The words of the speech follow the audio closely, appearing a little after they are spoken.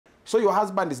So your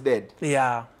husband is dead?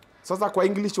 Yeah. Sasa kwa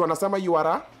English wanasema you are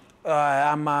a?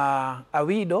 I'm a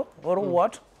widow or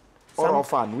what? Or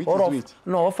orphan, which is which?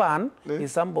 No, orphan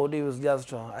is somebody who's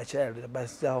just a child, but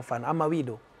still orphan. I'm a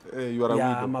widow. You are a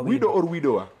widow. I'm a widow or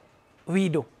widower?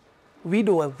 Widow.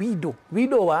 Widower.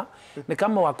 Widower ni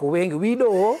kama wako wengi.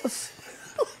 Widows.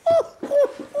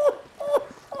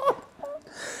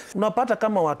 Unapata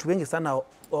kama watu wengi sana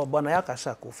bwana yako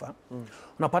ashakufa.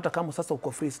 Unapata kama sasa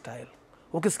uko freestyle.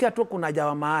 Ukisikia tu kuna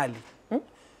jawa mahali.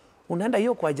 Unaenda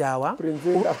hiyo kwa jawa.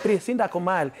 Prinsinda kwa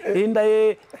mahali. Hinda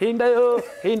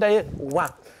ye. Wa.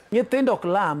 Nyithindo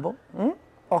oklambo.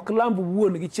 Oklambo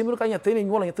wuon gi chiemo ka nyathini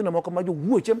nyuolo nyithindo moko ma jo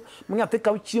wuochem nyathi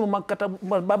ka chiemo makata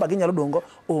baba gi nyalo dongo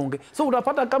onge. So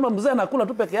unapata kama mzee anakula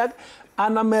tu peke yake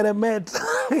ana meremeta.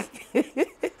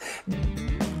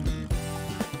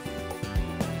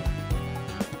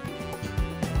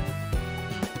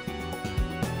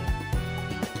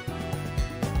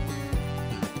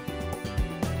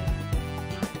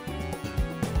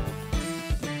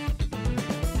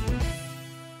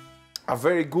 A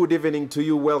very good evening to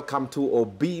you. Welcome to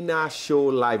Obinna Show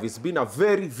Live. It's been a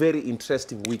very, very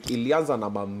interesting week. Ilianza na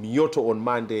mamioto on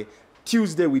Monday.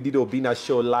 Tuesday, we did Obinna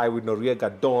Show Live with Noriega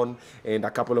Don and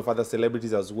a couple of other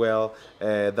celebrities as well.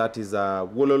 That is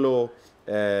Wololo,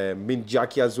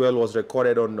 Jacky as well was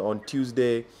recorded on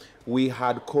Tuesday. We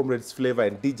had Comrades Flavor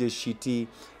and DJ Shitty.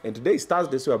 And today is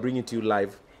Thursday, so we're bringing to you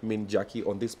live Jacky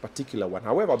on this particular one.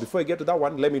 However, before I get to that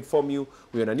one, let me inform you,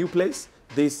 we're in a new place.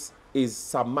 This is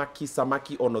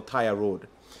Samaki on Othaya Road.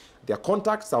 Their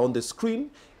contacts are on the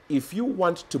screen. If you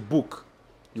want to book,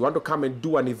 you want to come and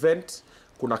do an event,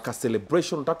 kuna ka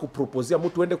celebration, unataka kuproposia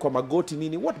mtu ende kwa magoti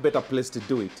nini, what better place to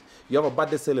do it? You have a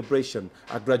birthday celebration,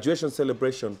 a graduation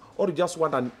celebration, or you just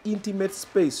want an intimate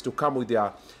space to come with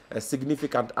your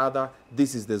significant other,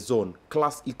 this is the zone.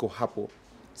 Class iko hapo.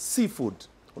 Seafood,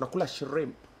 unakula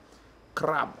shrimp,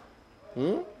 crab.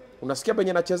 Unasikia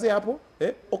benye nachezea hapo?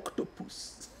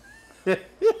 Octopus.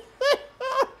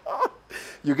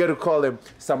 You get to call them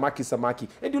Samaki.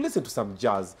 And you listen to some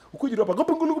jazz.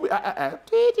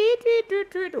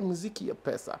 Muziki ya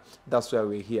pesa. That's why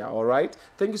we're here, all right?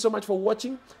 Thank you so much for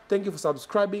watching. Thank you for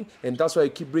subscribing. And that's why I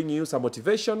keep bringing you some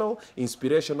motivational,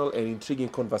 inspirational, and intriguing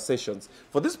conversations.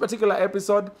 For this particular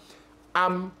episode,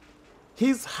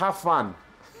 he's half fun.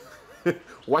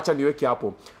 Wacha niweke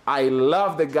hapo. I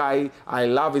love the guy. I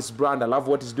love his brand. I love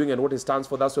what he's doing and what he stands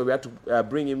for. That's why we had to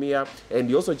bring him here. And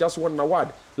he also just won an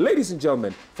award. Ladies and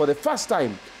gentlemen, for the first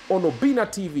time on Obinna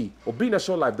TV, Obinna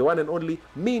Show Live, the one and only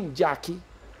Jacky.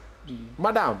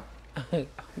 Madam.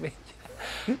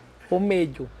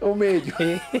 Omejo.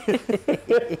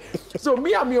 So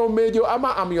me, I'm your Omejo.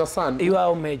 I'm your son. You are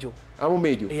Omejo. I'm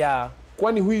Omejo. Yeah.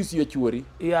 Kwani, who is your churi?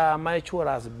 Yeah, my churi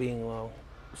has been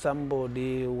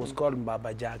somebody who was called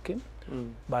Baba Jacky.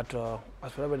 But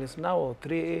as far as it's now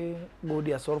 3 good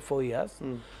years or 4 years,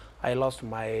 I lost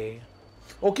my...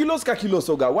 Oh, kilos ka kilos,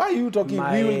 Oga. Why are you talking?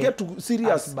 We will get to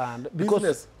serious band business.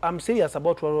 Because I'm serious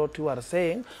about what you are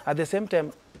saying. At the same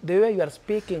time, the way you are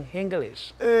speaking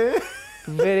English,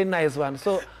 very nice one.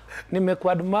 So,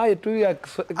 nimekuadmire tu ya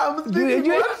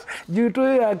juu tu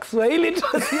ya Kiswahili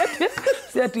tu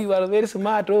siati you are very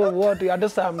smart or what you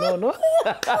understand no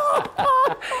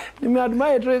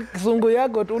nimeadmire tu kisungu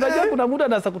yako tu unajua kuna mtu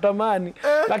anasakutamani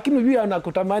lakini unajui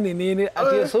anakutamani nini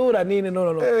ati sura nini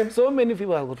no so many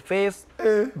people have got face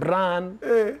brand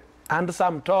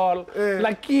handsome tall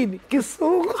lakini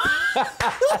kisungu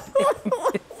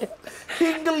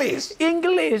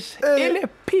English ile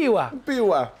piwa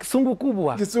kisungu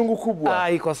kubwa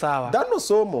iko sawa that no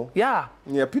somo yeah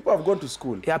people have gone to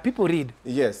school people read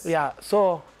yes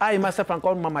so I myself am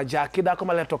called Mama Jacky da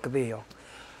kama talk there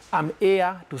I'm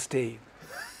here to stay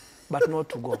but not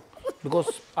to go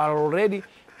because I already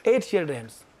 8 children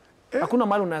hakuna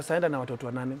mahali unasaenda na watoto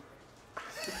wanane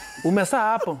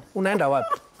umesaa hapo unaenda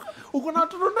wapi uko na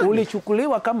watoto nani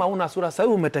ulichukuliwa kama una sura sasa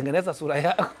umetengeneza sura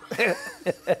yako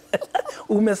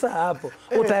umesaa hapo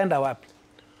utaenda wapi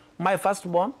my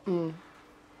firstborn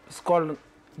is called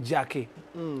Jacky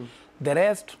the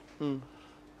rest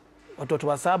watoto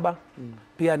wa 7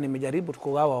 pia nimejaribu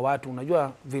kugawa watu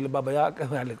unajua vile baba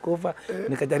yake alikufa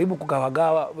nikajaribu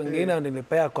kugawagawa wengine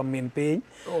nimepea kwa main page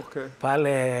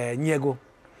pale Nyego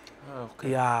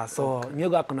so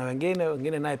Nyego kuna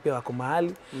wengine naye pia wako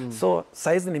mahali so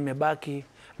saizi nimebaki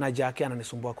na Jacky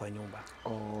ananisumbua kwa nyumba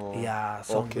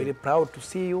so I'm very proud to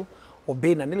see you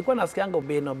Obinna nilikuwa nasikianga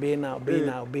Obinna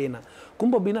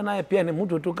kumbe Obinna naye pia ni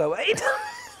mtu tu kawaida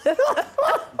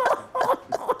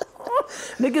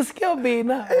nikisikia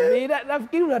Obinna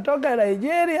nafikiri unatoka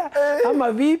Nigeria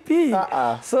ama vipi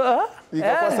so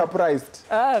Nikakuwa surprised.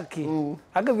 Okay.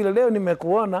 Haka vile leo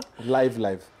nimekuona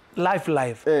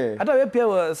Live. Hata wewe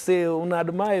pia si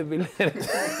unaadmire vile.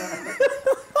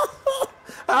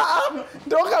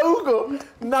 Toka huko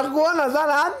nakuona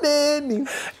sana nini.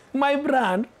 My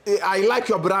brand. I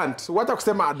like your brand. Wacha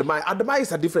kusema admire. Admire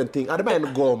is a different thing. Admire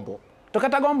and gombo.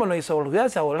 Tokata gombo no is all.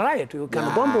 Yes, all right. You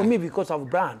can gombo me because of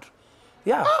brand.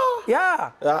 Yeah.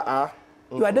 Yeah.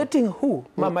 You are dating who?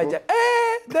 Mama Jacky.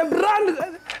 The brand.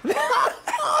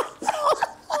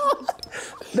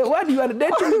 The word you are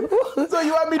dating. So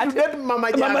you want me to date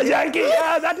Mama Jacky? Mama Jacky.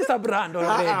 Yeah, that is a brand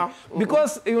already.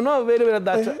 Because you know very well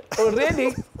that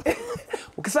already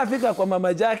ukisafika kwa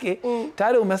Mama Jacky,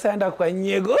 tayari umeshaenda kwa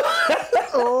Nyego.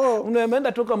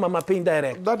 Unaenda tu kwa Mama Pin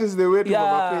direct. That is the way to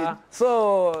Mama Pin.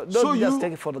 So don't just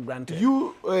take it for granted.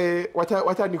 You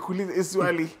wacha nikuulize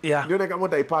swali. Nione kama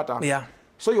utaipata. Yeah.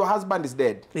 So your husband is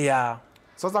dead. Yeah.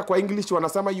 Sasa kwa English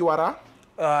wanasema you are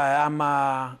I'm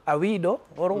a widow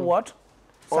or what?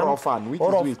 Or orphan, which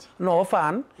is which? No,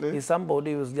 orphan is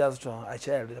somebody who's just a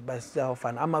child, but it's an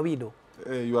orphan. I'm a widow.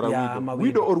 You are a widow. I'm a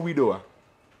widow or widower?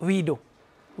 Widow.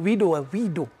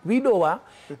 Widower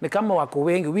ni kama wako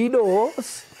wengi.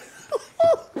 Widows.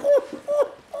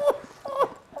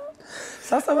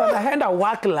 Sasa wanaenda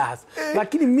work class.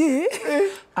 Lakini me,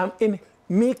 I'm in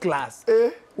me class.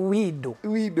 Widow.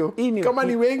 Kama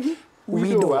ni wengi?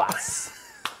 Widowers.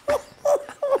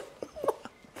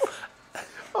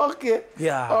 Okay.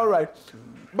 Yeah. All right.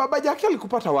 Baba Jacky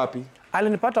alikupata wapi?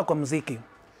 Alinipata kwa muziki.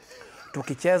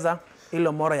 Tukicheza ile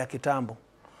mora ya kitambo.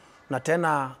 Na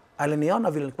tena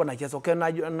aliniona vile nilikuwa nacheza. Okay,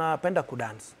 napenda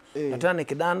kudance. Na tena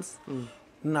nikidance,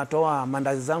 natoa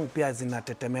mandazi zangu pia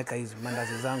zinatetemeka hizi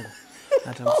mandazi zangu.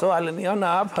 So aliniona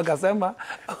hapa akasema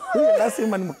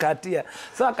lazima nimkatia.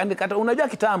 So akanikata. Unajua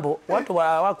kitambo watu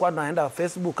wako wanaenda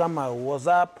Facebook kama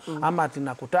WhatsApp ama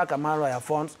tinakutaka mara ya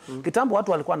phones. Kitambo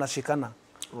watu walikuwa wanashikana.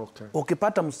 Okay.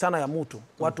 Ukipata msichana ya mtu,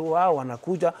 watu wao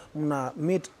wanakuja mna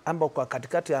meet amba kwa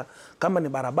katikati ya kama ni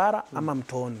barabara ama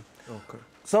mtoni. Okay.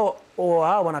 So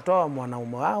wao wanatoa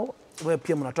mwanaume wao, wewe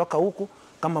pia mnatoka huku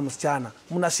kama msichana,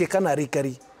 mnashikana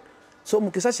rikari. So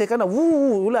mkishashikana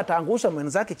yule ataangusha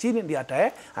mwenzake chini ndiye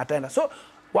ataenda. So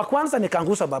wa kwanza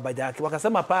nikaangusha Baba Jacky,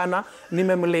 wakasema pana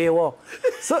nimemleo.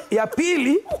 So ya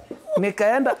pili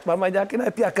nikaenda Baba Jacky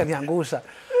na pia akaniangusha.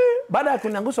 Baada ya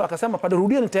kuniangusha wakasema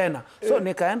parudieni tena. So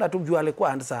nikaenda tu juu alikuwa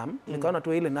handsome. Nikaona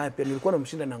tu ile naye pia nilikuwa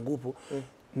namshinda na nguvu.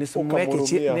 Nisimweke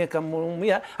chini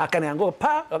nikamrumia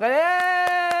akanianguka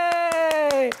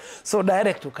So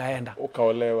direct tukaenda.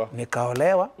 Ukaolewa.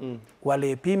 Nikaolewa.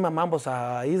 Walipima mambo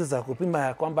saa hizi za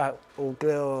kupima kwamba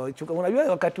unajua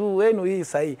wakati wenu hii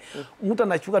sahi. Mtu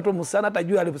anachuka tu msana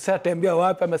atajua alipotembea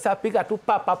wapi, amesapika tu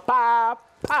pa.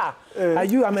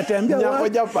 Ajua ametembea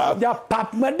wapi.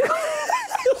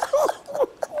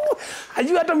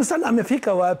 Ajua hata msana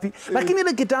amefika wapi. Lakini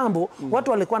ile kitambo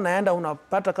watu walikuwa naenda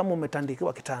unapata kama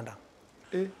umetandikiwa kitanda.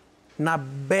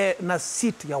 Na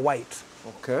seat ya white.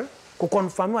 Okay.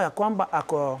 Kukonfirmiwa ya kwamba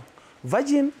ako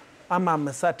virgin ama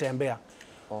ameshatembea.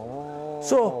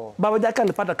 So Baba Jacky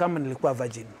alipata kama nilikuwa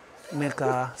virgin.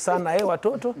 Sana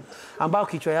watoto ambao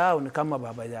kichwa yao ni kama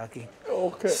Baba Jacky.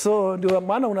 Okay. So ndio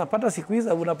maana unapata siku hizi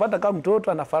unapata kama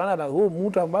mtoto anafanana na huyu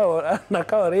mtu ambao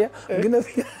anakaa rea, mwingine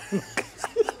pia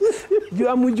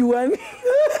jua mjuani.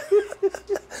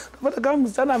 Unapata kama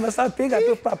msichana ameshapiga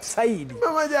tu pap side.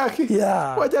 Mama Jacky.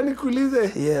 Yeah. Wacha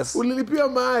nikuulize. Yes. Ulilipiwa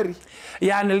mahari?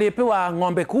 Ya nilipewa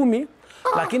ng'ombe 10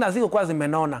 lakini hazikuwa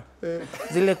zimenona.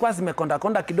 Zilikuwa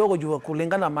zimekonda kidogo juu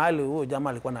kulingana mahali huyo jamaa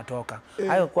alikuwa anatoka.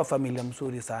 Hayo kwa familia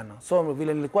mzuri sana. So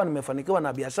vile nilikuwa nimefanikiwa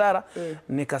na biashara,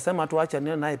 nikasema tu acha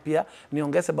nione naye pia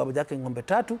niongeze Baba Jacky ng'ombe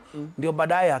 3, ndio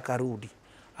baadaye akarudi.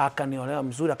 Akaniolewa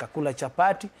mzuri, akakula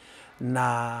chapati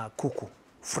na kuku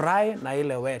fry na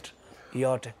ile wet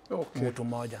yote. Okay. Mtu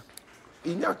mmoja.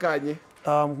 Inyakanye.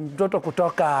 Mtoto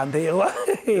kutoka Ndewa.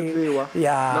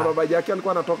 Yeah. Na Baba Jacky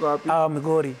alikuwa anatoka wapi?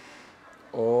 Migori.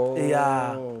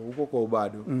 Yeah. Huko kwa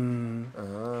Ubado.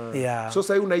 Yeah. So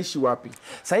sasa unaishi wapi?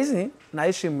 Sasa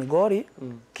naishi Migori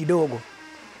kidogo.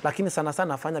 Lakini sana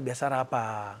nafanya biashara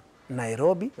hapa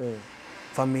Nairobi.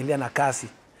 Familia na kasi.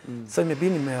 So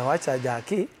imebidi nimewacha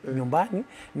Jacky nyumbani,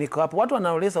 niko hapo. Watu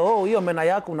wanauliza, hiyo mena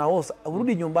yako unaosa,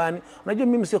 urudi nyumbani. Unajua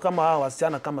mimi sio kama hao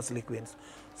wasichana kama Slay Queens.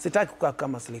 Sitaki kukaa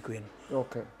kama Slay Queen.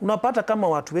 Okay. Unapata kama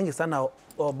watu wengi sana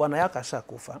bwana yako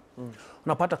ashakufa.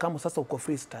 Unapata kama sasa uko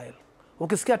freestyle.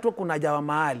 Ukisikia tu kuna jawa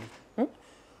mahali,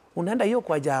 unaenda hiyo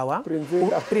kwa jawa,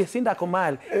 Prinsinda kwa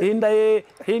mahali,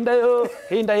 hinda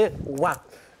ye, wa.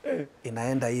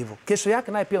 Inaenda hivyo. Kesho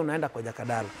yake naye pia unaenda kwa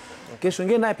Jakadala. Kesho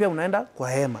ingine naye pia unaenda kwa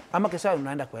Hema. Ama kesho yake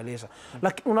unaenda kwa Elisha.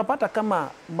 Lakini unapata kama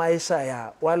maisha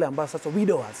ya wale ambao sasa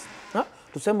widowers.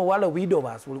 Tuseme wale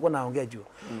widowers ulikuwa naongea juu.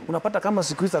 Unapata kama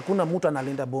siku hizi hakuna mtu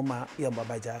analinda boma ya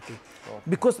baba Jacky.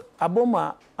 Because a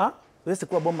boma wezi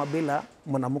kuwa boma bila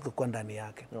mwanamke kwa ndani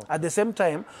yake. At the same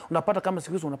time unapata kama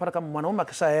siku hizi unapata kama mwanaume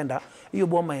akishaenda hiyo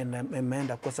boma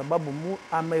imeenda kwa sababu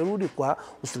amerudi kwa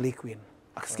Usli Queen.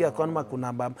 Akisikia kama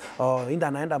kuna inda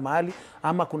anaenda mahali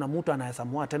ama kuna mtu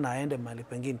anayesamua tena aende mahali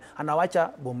pengine, anawacha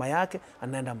boma yake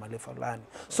anaenda mahali fulani.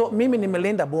 So mimi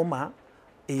nimelinda boma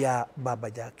ya baba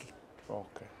Jacky.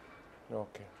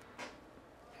 Okay.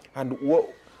 And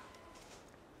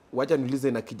wacha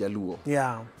niulize na Kijaluo.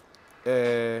 Yeah.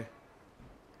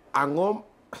 Angom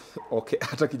okay,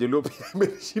 hata Kijaluo pia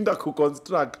imeshinda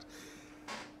kuconstruct.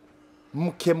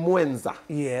 Mke mwenza.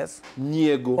 Yes.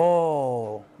 Nyiego.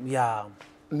 Oh, yeah.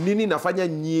 Nini nafanya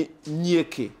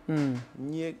nyieke?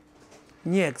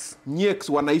 Nyeks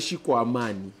wanaishi kwa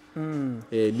amani.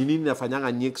 Nini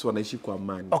nafanyanga nyeks wanaishi kwa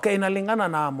amani? Okay, inalingana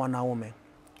na mwanaume.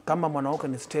 Kama mwanaume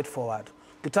ni straightforward.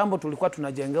 Kitambo tulikuwa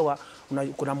tunajengewa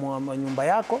kuna nyumba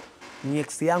yako,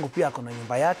 nyeks yangu pia ako na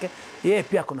nyumba yake, yeye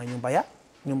pia ako na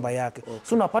nyumba yake.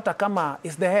 So unapata kama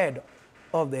is the head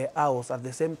of the house at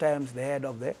the same time is the head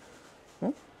of the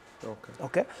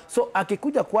Okay. So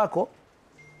akikuja kwako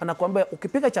anakuambia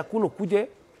ukipika chakula kuje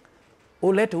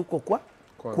ulete huko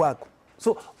kwako.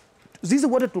 So zizi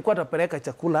wote tulikuwa tunapeleka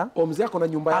chakula. Mzee ako na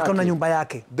nyumba yake. Ako na nyumba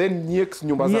yake. Then nyeks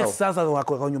nyumba zao. Yes, sasa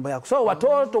wako kwa nyumba yako. So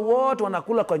watoto wote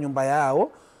wanakula kwa nyumba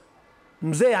yao.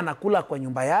 Mzee anakula kwa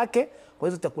nyumba yake. Kwa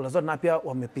hizo chakula zote na pia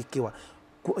wamepikiwa.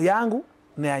 Yangu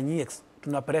ni ya nyeks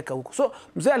tunapeleka huko. So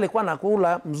mzee alikuwa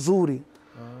anakula mzuri.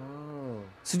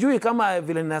 Sijui kama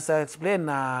vile nasa explain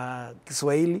na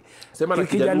Kiswahili. Sema na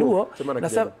Kijaluo.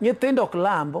 Nasa nyethendo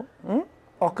oklambo.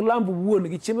 Oklambo wuon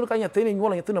gi chiemo ka nyathini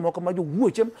nyuola nyithindo moko ma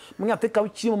jowuo chiemo nyathi ka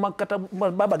chiemo makata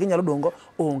baba gi nyalo dongo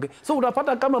onge. So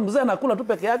unapata kama mzee anakula tu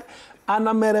peke yake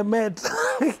ana meremeta.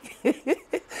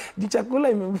 Chakula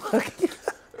imebaki.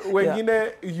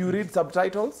 Wengine you read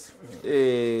subtitles,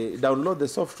 download the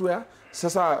software.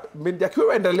 Sasa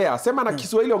akiwa endelea sema na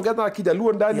Kiswahili ongeza na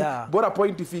Kijaluo ndani bora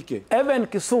point ifike. Even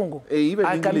Kisungu. Even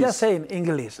I can just say in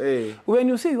English. When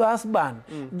you see your husband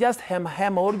just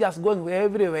hem or just going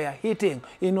everywhere hitting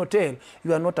in hotel,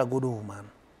 you are not a good woman.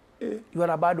 You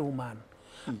are a bad woman.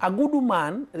 A good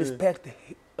woman respect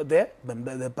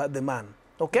the man.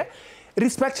 Okay?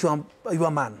 Respect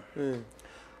your man.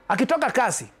 Akitoka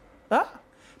kasi,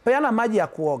 peana maji ya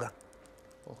kuoga.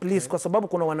 Please, kwa sababu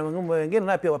kuna wanaume wengine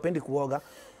na pia wapendi kuoga.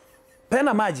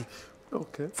 Pena maji.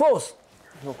 Force.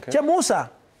 Chemusa.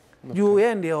 Juu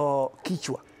yeye ndio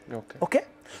kichwa. Okay?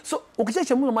 So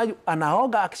ukichemusa maji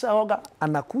anaoga, akishaoga,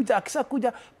 anakuja,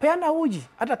 akishakuja, peana uji.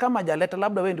 Hata kama hajaleta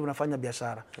labda wewe ndio unafanya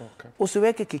biashara.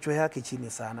 Usiweke kichwa yake chini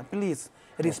sana. Please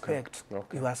respect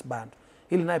your husband.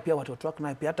 Ili naye pia watoto wako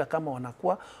naye pia hata kama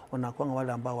wanakuwa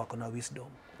wale ambao wako na wisdom.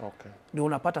 Ndio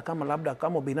unapata kama labda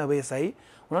kama Obinna wewe sahi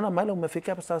unaona mahali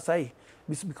umefikia hapa sasa hii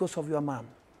because of your mom.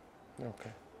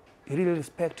 You really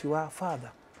respect your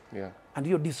father. And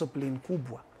your discipline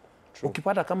kubwa.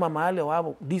 Ukipata kama mahali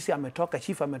wao DC ametoka,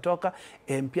 chief ametoka,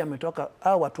 MP ametoka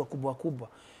au watu wakubwa.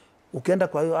 Ukienda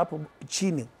kwa hiyo hapo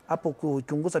chini, hapo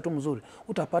kuchunguza tu mzuri,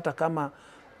 utapata kama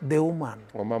the woman.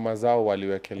 Mama zao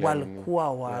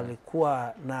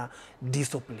walikuwa na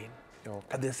discipline.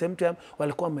 At the same time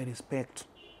walikuwa respect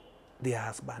their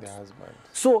husbands.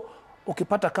 So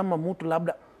ukipata kama mtu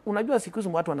labda unajua siku hizi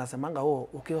watu wanasemanga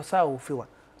ukiosaa ufiwa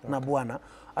na bwana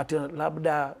ati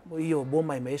labda hiyo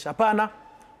boma imeisha. Hapana.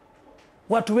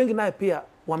 Watu wengi naye pia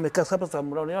wamekaa sasa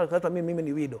mnaona mimi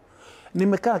ni widow.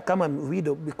 Nimekaa kama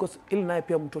widow because ili naye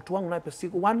pia mtoto wangu naye pia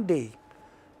siku one day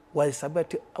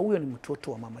waisabati huyo ni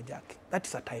mtoto wa mama Jacky. That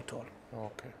is a title.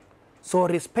 So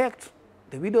respect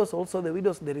the widows, also the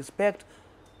widows they respect.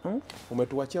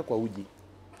 Umetuachia kwa uji.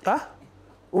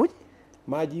 Uji?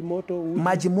 Maji moto uji.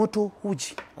 Maji moto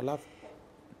uji. Alafu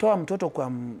toa mtoto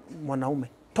kwa mwanaume.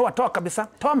 Toa kabisa.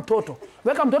 Toa mtoto.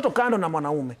 Weka mtoto kando na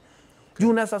mwanaume.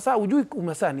 Juu na sasa ujui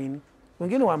umezaa nini.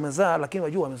 Wengine wamezaa lakini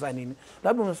wajui wamezaa nini.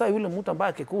 Labda umezaa yule mtu ambaye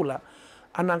akikula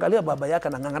anaangalia baba yake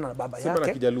anangangana na baba yake. Sema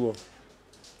na Kijaluo.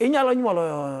 Inyalo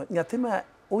nyuolo nyathima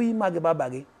uyimage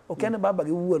babage. Okene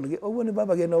babage uwuon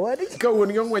babage no wadi. Ka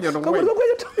uwuon ng'wenyo no ng'wenyo.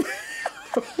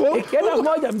 Ikienda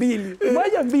moja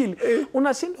mbili.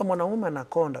 Unashindwa mwanaume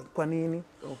anakonda. Kwa nini?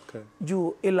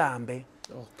 Juu ilambe.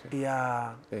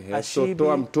 Ya ashibi. So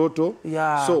toa mtoto.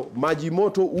 So maji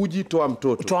moto uji toa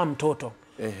mtoto.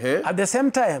 At the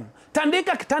same time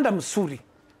tandika kitanda msuri.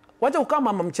 Wacha ukaa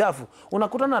mama mchafu.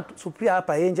 Unakutana na sufuria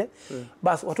hapa nje.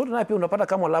 Basi watoto naye pia unapata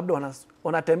kama labda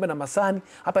wanatembea na masani.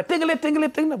 Hapa tengele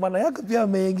na bwana yako pia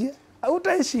ameingia.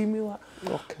 Hautaheshimiwa.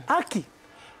 Okay. Aki.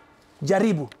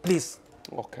 Jaribu, please.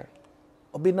 Okay.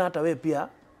 Obinna hata wewe pia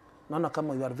naona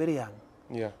kama you are very young.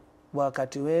 Yeah.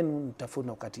 Wakati wenu nitafuta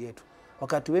wakati yetu.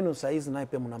 Wakati wenu saizi naye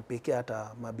pia mnampikia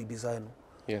hata mabibi zenu.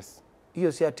 Yes.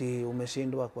 Hiyo si ati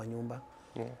umeshindwa kwa nyumba.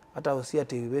 Yeah. Hata si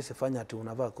ati wewe fanya ati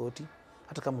unavaa koti.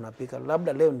 Hata kama unapika,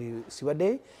 labda leo ni siwa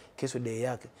day, kesho day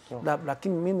yake.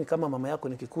 Lakini mimi kama mama yako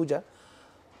nikikuja,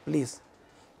 please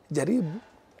jaribu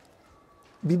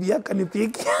bibi yako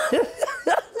nipike.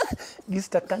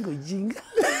 Gistakanga ujinga.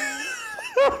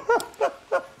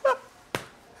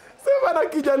 Sema na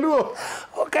Kijaluo.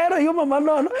 Okaero hiyo mama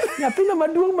nono, napinga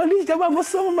maduong malisha kama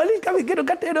msomo malisha kama kitu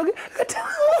katero.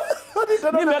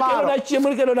 Mimi akero na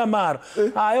chiemo kero na maro.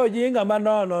 Ayo jinga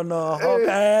manono no.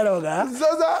 Okaero ga.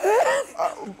 Sasa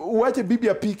uache bibi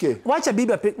apike. Wacha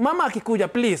bibi apike. Mama akikuja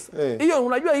please. Hiyo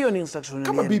unajua hiyo ni instruction.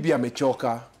 Kama bibi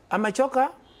amechoka. Amechoka?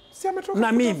 Si ametoka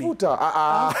na mimi.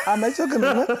 Amechoka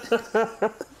na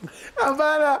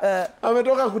hapana.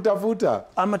 Ametoka kutafuta.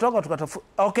 Ametoka tukatafuta.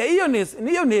 Okay, hiyo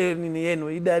ni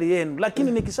yenu, idari yenu.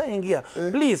 Lakini nikishaingia,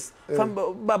 please,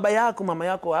 baba yako, mama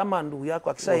yako ama ndugu yako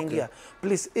akishaingia,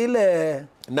 please ile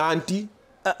na auntie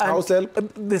house help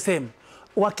the same.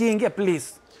 Wakiingia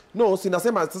please. No,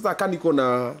 sinasema sasa kama niko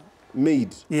na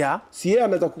maid. Yeah. Si yeye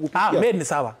anaweza kukupikia. Maid ni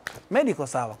sawa. Maid iko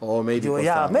sawa. Maid iko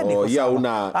sawa. Maid iko sawa.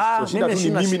 Una so shida tu ni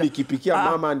mimi nikipikia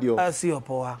mama ndio. Sio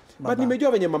poa. But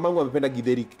nimejua venye mamangu amependa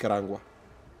githeri kikarangwa.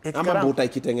 Ama mbuta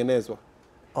ikitengenezwa.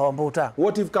 Mbuta.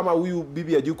 What if kama huyu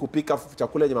bibi ajui kupika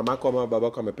chakula yenye mamako ama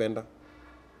babako amependa?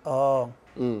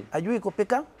 Ajui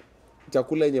kupika?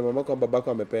 Chakula yenye mamako ama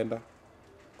babako amependa.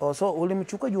 So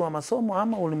ulimchukua juu wa masomo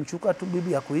ama ulimchukua tu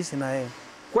bibi ya kuishi na yeye?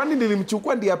 Kwani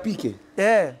nilimchukua ndiye apike?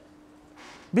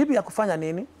 Bibi ya kufanya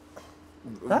nini?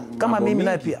 Kama mimi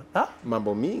naye pia.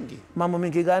 Mambo mingi. Mambo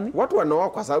mingi gani? Watu wanaoa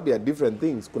kwa sababu ya different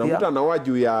things. Kuna mtu anaoa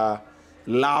juu ya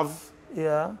love.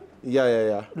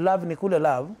 Yeah. Love ni kule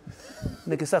love.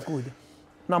 Nikisa kuja.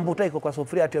 Na mbuta iko kwa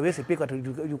sufuria ati hawezi pika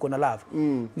yuko na love.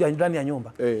 Ndani ya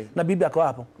nyumba. Na bibi ako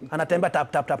hapo. Anatembea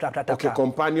tap. Okay,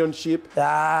 companionship.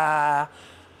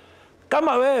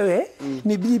 Kama wewe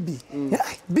ni bibi.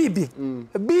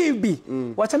 Bibi.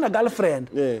 Wachana girlfriend.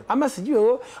 Ama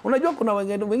sijui unajua kuna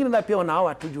wengine na pia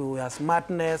wanaoa tu juu ya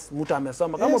smartness, mtu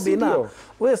amesoma. Kama Obinna,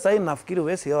 wewe sasa nafikiri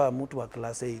wewe sio mtu wa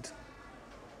class 8.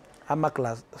 Ama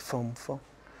class form 4.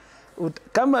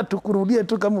 Kama tukurudie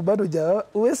tu kama bado hujaoa,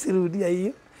 wewe sirudia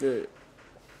hiyo.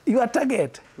 Your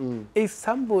target is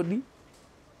somebody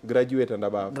graduate and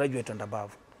above. Graduate and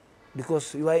above.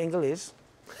 Because you are English.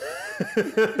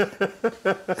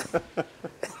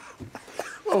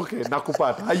 Okay,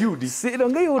 nakupata. Ayudi.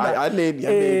 Sidongei una. Aneni.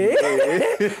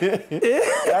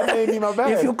 Aneni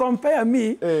mabaya. If you compare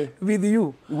me with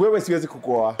you, wewe siwezi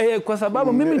kukuoa. Kwa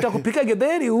sababu mimi nitakupika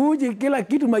githeri uji kila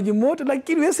kitu maji moto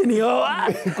lakini wewe si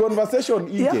nioa. Conversation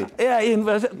nje.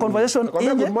 Conversation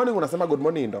nje. Good morning unasema good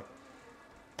morning ndo.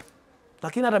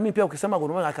 Lakini hata mimi pia ukisema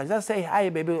good morning I can just say hi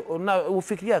baby.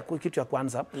 Ufikiria kitu ya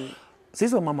kwanza.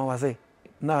 Sisi mama wazee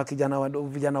na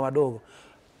vijana wadogo.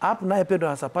 Hapo naye pia ndo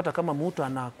anasapata kama mtu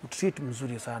anakutreat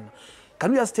mzuri sana.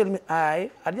 Can you just tell me I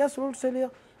just want to tell you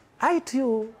I to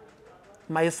you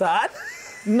my son.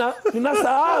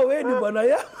 Ninasahau wewe ni bwana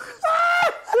yangu.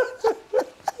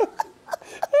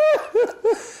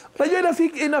 Unajua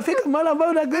inafika mara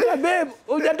ambayo unaangalia babe,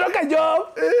 hujatoka job.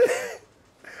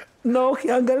 Na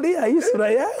ukiangalia hii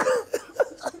sura yako.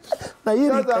 Na hii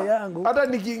rika yangu. Hata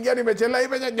nikiingia nimechelewa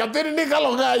hivi nyatini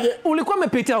nikalogaje. Ulikuwa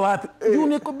umepitia wapi? Juu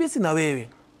niko busy na wewe.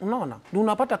 Unaona?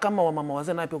 Unapata kama wamama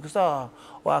wazee na pia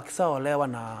wakisaolewa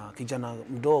na kijana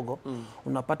mdogo,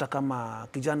 unapata kama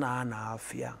kijana hana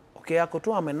afya. Okay, yako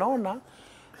tu amenona,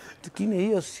 lakini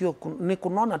hiyo sio ni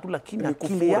kunona tu lakini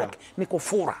akili yake ni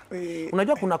kufura.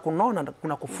 Unajua kuna kunona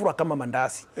kuna kufura kama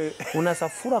mandasi.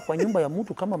 Unasafura kwa nyumba ya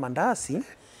mtu kama mandasi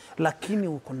lakini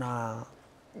uko na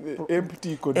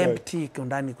empty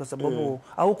ndani kwa sababu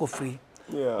hauko free.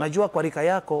 Najua kwa rika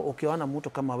yako ukiona mtu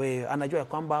kama wewe anajua ya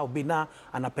kwamba Obinna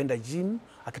anapenda gym,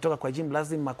 akitoka kwa gym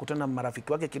lazima akutane na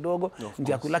marafiki wake kidogo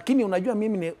ndio. Lakini unajua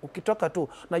mimi ni ukitoka tu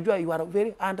najua you are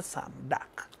very handsome,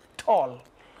 dark, tall.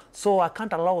 So I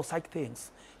can't allow such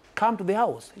things. Come to the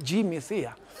house. Gym is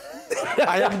here.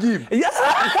 I am gym. Yeah.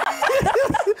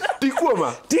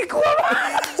 Tikuma.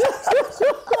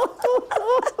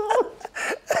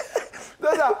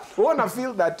 Sasa wanna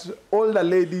feel that older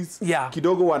ladies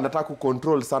kidogo wanataka ku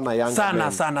control sana younger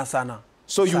men. Sana.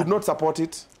 So you would not support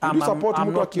it? Would you support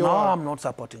mtu akioa? No, I'm not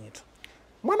supporting it.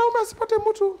 Mwanaume asipate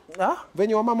mtu.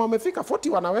 Venye wamama wamefika 40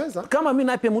 wanaweza. Kama mimi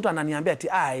na pia mtu ananiambia ati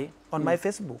on my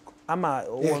Facebook ama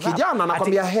kijana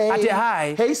anakwambia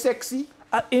hey sexy.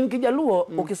 In Kijaluo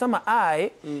ukisema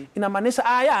inamaanisha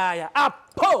aya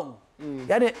apong.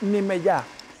 Yaani nimejaa.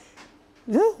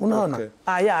 Unaona?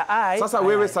 Aya. Sasa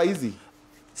wewe saizi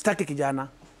sitaki kijana.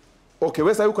 Okay,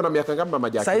 wewe sasa uko na miaka ngapi mama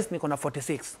Jacky? Saizi niko na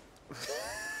 46.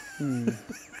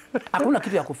 Hakuna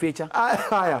kitu ya kuficha.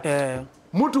 Haya.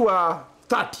 Mtu wa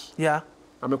 30.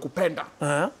 Amekupenda.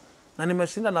 Na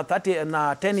nimeshinda na 30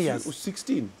 na 10 years.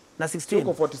 16. Na 16.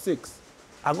 Uko 46.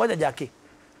 Angoja Jacky.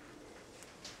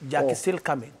 Jacky still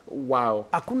coming. Wow.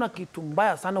 Hakuna kitu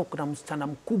mbaya sana ukuna msichana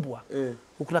mkubwa.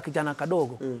 Ukuna kijana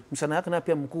kadogo. Msichana yake na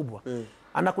pia mkubwa.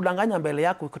 Anakudanganya mbele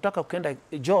yako ukitaka ukienda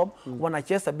job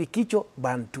wanacheza bikicho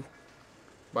bantu.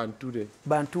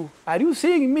 Bantu. Are you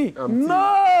seeing me? No.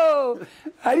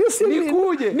 Are you seeing me?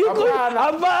 Nikuje.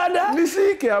 Hapana.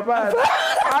 Nisike hapana.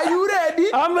 Are you ready?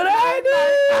 I'm ready.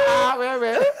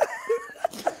 Wewe.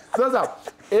 Sasa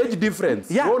age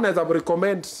difference. You unaweza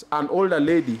recommend an older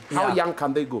lady. How young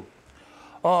can they go?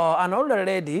 An older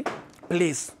lady,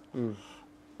 please.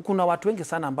 Kuna watu wengi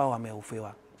sana ambao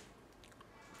wameufiwa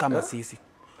kama sisi.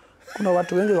 Kuna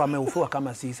watu wengi wameufiwa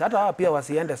kama sisi. Hata hawa pia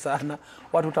wasiende sana,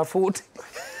 watu tafuti.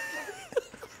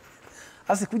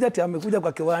 Asikuja ati amekuja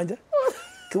kwa kiwanja.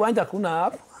 Kiwanja kuna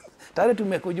hapo. Tayari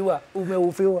tumekujua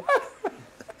umeufiwa.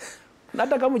 Na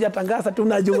hata kama hujatangaza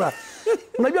tunajua.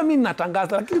 Unajua mimi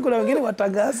ninatangaza lakini kuna wengine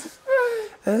watangaza.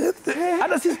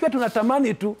 Hata sisi pia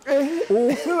tunatamani tu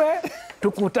ufiwe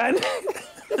tukutane.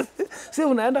 Si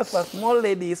unaenda kwa small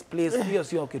ladies please, hiyo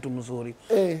sio kitu mzuri.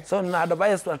 So na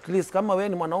advice at least kama wewe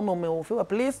ni mwanaume umeufiwa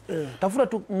please tafuta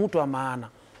tu mtu wa maana.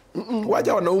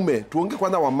 Waja wanaume, tuongee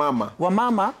kwanza wamama.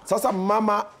 Wamama, sasa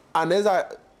mama anaweza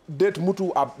date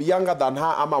mtu younger than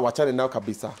her ama wachane nayo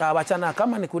kabisa? Wachana,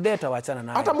 kama ni kudate wachana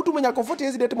nayo. Hata mtu mwenye ako 40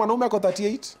 hizi date mwanaume ako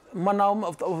 38?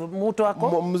 Mtu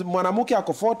ako mwanamke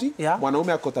ako 40,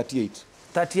 mwanaume ako 38.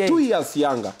 2 years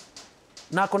younger.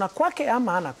 Na kuna kwake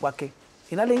ama ana kwake?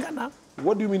 Inalingana.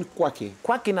 What do you mean kwake?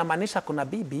 Kwake inamaanisha kuna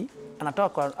bibi anatoka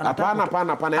kwa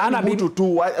hapana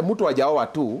mtu hajaoa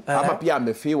tu ama pia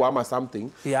amefiwa ama something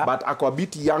but ako a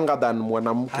bit younger than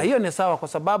mwanamke. Hiyo ni sawa kwa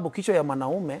sababu kichwa ya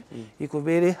mwanaume iko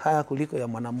very high kuliko ya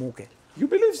mwanamke. You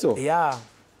believe so? Yeah.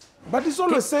 But it's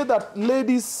always said that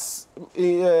ladies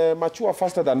mature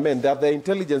faster than men, that their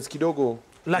intelligence kidogo.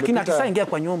 Lakini akisaingia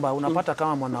kwa nyumba unapata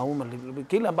kama mwanaume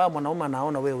kile ambayo mwanaume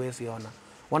anaona wewe siona.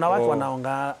 Wanawake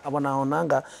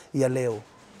wanaonanga ya leo.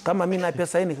 Kama mimi na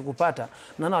pesa hii nikikupata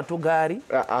naona tu gari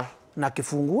na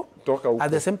kifunguo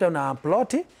at the same time na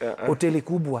plot hoteli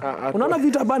kubwa. Unaona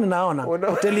vitu ambavyo naona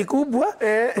hoteli kubwa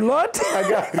plot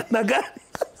na gari.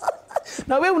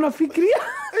 Na wewe unafikiria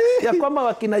ya kwamba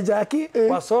wakina Jacky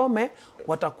wasome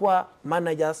watakuwa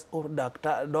managers or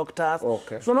doctors.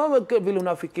 So nawe vile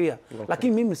unafikiria.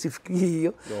 Lakini mimi sifikiri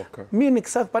hiyo. Mimi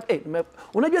nikisapata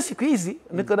unajua siku hizi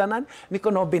niko na nani?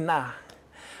 Niko na Obinna.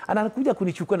 Anakuja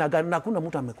kunichukua na gari na hakuna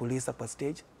mtu amekuuliza kwa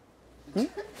stage.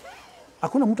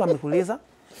 Hakuna mtu amekuuliza.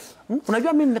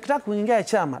 Unajua mimi nikitaka kuingia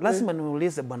chama lazima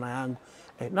niulize bwana yangu.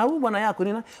 Na huyu bwana yako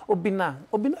ni Obinna.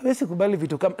 Obinna hawezi kubali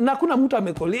vitu kama na hakuna mtu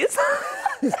amekuuliza.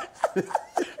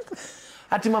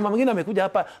 Ati mama mwingine amekuja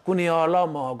hapa kuniola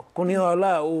mogo,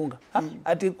 kuniola unga.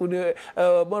 Ati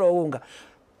bora unga.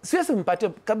 Siwezi mpatie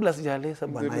kabla sijaleza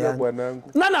bwana yangu.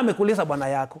 Nani amekuuliza bwana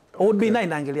yako? Obinna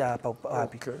inaangalia hapa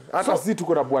wapi? Hata sisi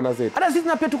tuko na bwana zetu. Hata sisi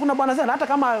na pia tuko na bwana zetu hata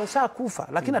kama shakufa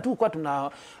lakini hatukuwa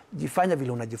tunajifanya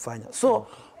vile unajifanya. So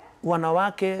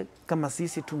wanawake kama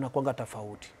sisi tunakuanga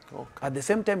tofauti. At the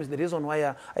same time is the reason why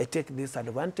I take this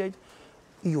advantage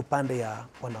hiyo pande ya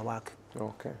wanawake.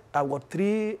 I've got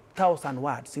 3,000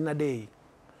 words in a day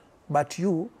but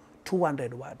you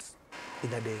 200 words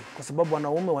in a day. Kwa sababu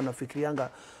wanaume wanafikirianga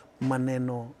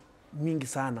maneno mingi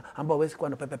sana ambao hawezi kuwa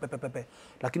na pepe.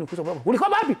 Lakini ukisema baba ulikuwa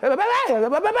wapi?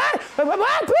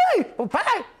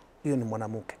 Hiyo ni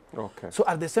mwanamke. So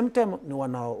at the same time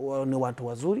ni watu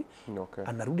wazuri.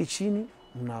 Anarudi chini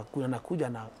anakuja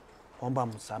na omba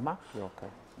msamaha.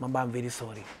 Mama, I'm very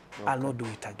sorry. I'll not do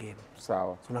it again.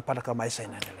 Sawa. So unapata kama maisha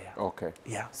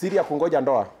inaendelea. Siri ya kungoja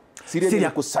ndoa. Siri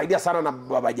ya kusaidia sana na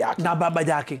baba Jacky. Na baba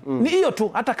Jacky. Ni hiyo tu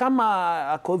hata kama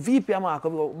ako vipi ama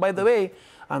ako by the way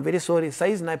I'm very sorry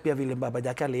size na pia vile baba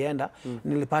Jacky alienda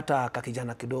nilipata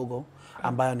kakijana kidogo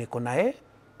ambayo niko naye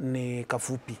ni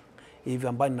kafupi hivi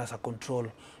ambayo ninaweza control.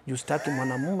 Justaki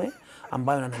mwanamume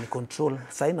ambayo anani control.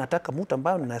 Sasa nataka mtu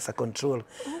ambaye ninaweza control.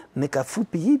 Ni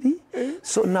kafupi hivi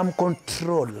so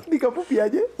namcontrol. Ni kafupi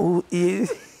aje?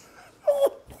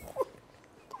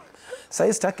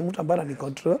 Sasa sitaki mtu ambaye ni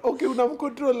control. Okay,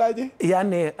 unamcontrol aje?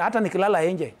 Yani hata nikilala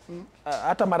nje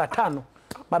hata mara 5,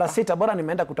 mara 6 bora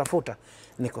nimeenda kutafuta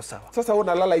niko sawa. Sasa wewe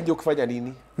unalala nje ukifanya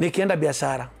nini? Nikienda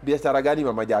biashara. Biashara gani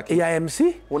mama Jacky? Ya MC.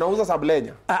 Unauza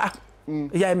sablenya?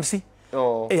 Ya MC.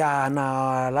 Oh. Ya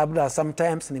na labda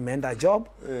sometimes nimeenda job.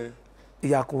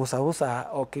 Ya kuuza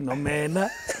okinomena.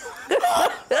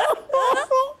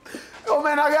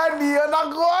 Omena gani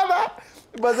unakuona?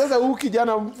 Basi sasa huyu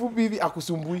kijana mfupi hivi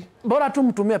akusumbui. Bora tu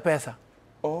mtumie pesa.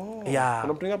 Ya.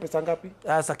 Unamtumia pesa ngapi?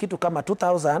 Sasa kitu kama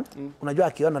 2000, unajua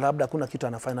akiona labda kuna kitu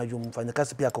anafanya juu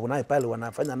mfanyakazi pia kwa naye pale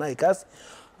wanafanya naye kazi,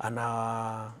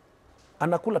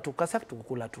 anakula tu kazi yake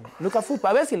kukula tu. Nikafupi,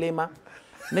 hawezi lima.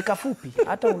 Nikafupi,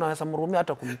 hata unaweza mrumia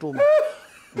hata kumtuma.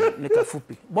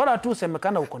 Nikafupi. Bora tu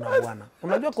semekana uko na bwana.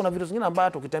 Unajua kuna vitu vingine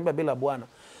ambavyo ukitembea bila bwana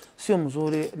sio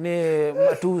mzuri, ni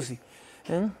matusi.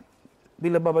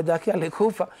 Bila baba Jacky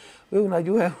alikufa, wewe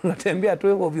unajua unatembea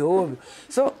tu ovyo ovyo.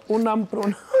 So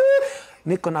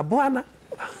niko na bwana,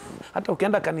 hata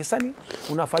ukienda kanisani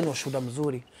unafanya ushuhuda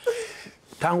mzuri.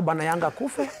 Tangu bwana yangu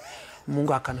akufe,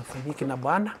 Mungu akanifariki na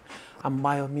bwana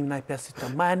ambayo mimi naye pia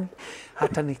sitamani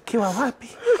hata nikiwa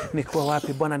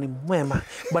wapi bwana ni mwema.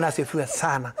 Bwana asifiwe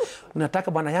sana.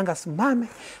 Nataka bwana yangu asimame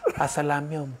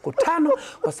asalamie mkutano,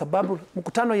 kwa sababu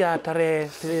mkutano ya tarehe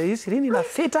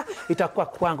 26 itakuwa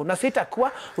kwangu na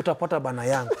sitakuwa utapata bwana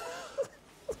yangu.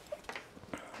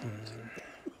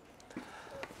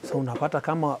 So unapata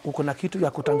kama uko na kitu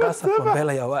ya kutangaza kwa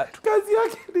mbele ya watu. Kazi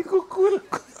yake ni kukula.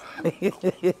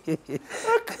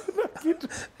 Hakuna kitu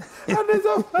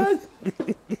anaweza fanya.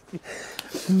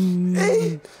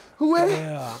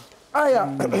 Aya,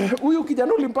 huyu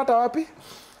kijana ulimpata wapi?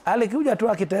 Alikuja tu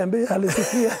akitembea,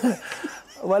 alisikia.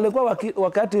 Walikuwa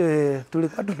wakati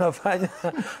tulikuwa tunafanya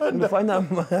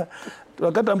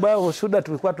wakati ambao ushuhuda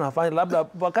tulikuwa tunafanya, labda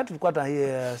wakati tulikuwa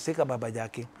tunasika baba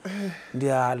Jacky.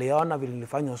 Ndio aliona vile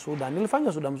nilifanya ushuhuda. Nilifanya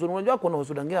ushuhuda mzuri. Unajua kuna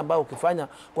ushuhuda ngine ambao ukifanya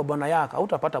kwa bwana yako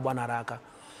hutapata bwana haraka.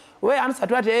 Wewe ansa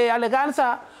tu ati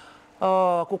alikansa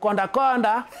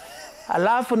kukonda.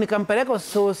 Alafu nikampeleka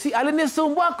sosi,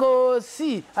 alinisumbua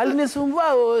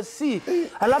osi.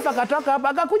 Alafu akatoka hapa,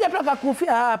 akakuja tu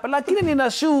akakufia hapa, lakini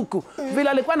ninashuku vile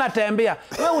alikuwa anatembea.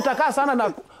 Wewe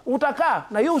utakaa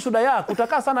na hiyo ushuhuda yako,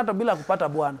 utakaa sana hata bila kupata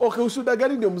bwana. Okay, ushuhuda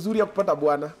gani ndio mzuri ya kupata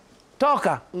bwana?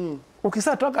 Toka.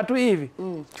 Ukisa toka tu hivi,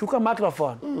 chukua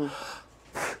microphone.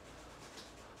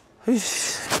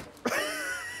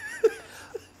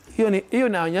 Hiyo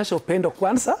inaonyesha upendo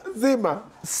kwanza. Zima.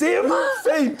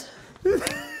 Faint.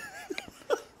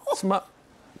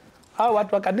 Hao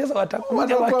watu wa kanisa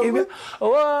watakuja wakimbia,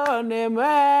 ni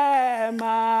mema.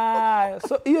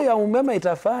 So hiyo ya umema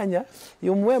itafanya,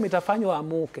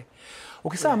 waamuke.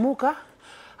 Ukisaamuka,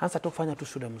 anza tu kufanya tu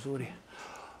shuhuda mzuri.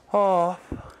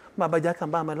 Baba Jacky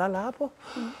ambaye amelala hapo,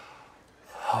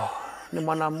 ni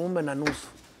mwanamume na nusu.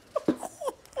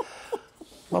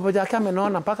 Baba Jacky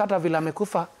amenona mpaka hata vile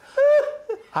amekufa,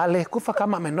 alikufa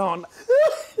kama amenona.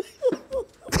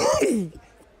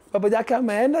 Baba Jacky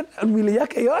ameenda mwili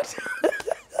yake yote.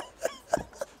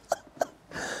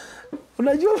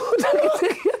 Unajua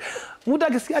mtu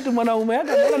akisikia tu mwanaume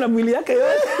yake anaona na mwili yake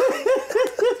yote.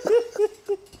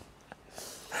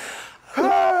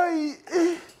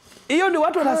 Hiyo ndio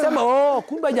watu wanasema,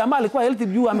 kumbe jamaa alikuwa healthy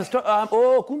juu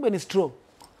kumbe ni stroke.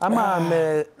 Ama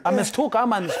amestroke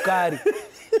ama ni sukari.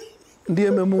 Ndiye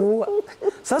imemuua.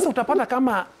 Sasa utapata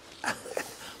kama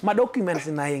documents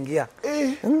zinaingia.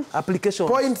 Application.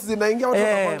 Points zinaingia, watu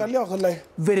wanaangalia wako like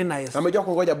very nice. Amejua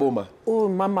kungoja boma.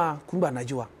 Mama kumbe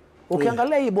anajua.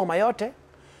 Ukiangalia hii boma yote,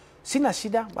 sina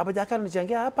shida. Baba Jacky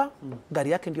anichangia hapa,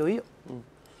 gari yake ndio hiyo.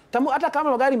 Hata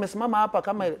kama gari imesimama hapa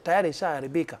kama tayari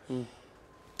ishaharibika.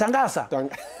 Tangaza.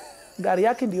 Gari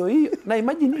yake ndio hiyo. Na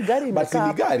imagine gari imekaa. Basi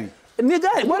ni gari. Ni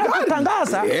gari, bwana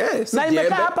kutangaza. Yes, na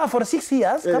imekaa hapa for 6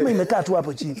 years kama imekaa tu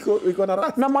hapo chini. Iko na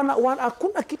raha. Na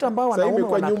hakuna kitu ambao wanaume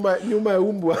kwa nyuma ya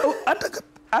umbwa.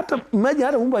 Hata imagine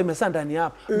hata umbwa imesanda ndani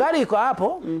hapo. Gari iko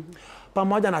hapo.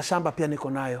 Pamoja na shamba pia niko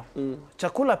nayo.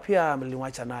 Chakula pia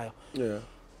niliwacha nayo.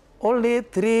 Only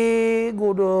 3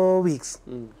 good weeks.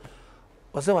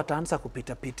 Wazee wataanza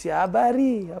kupita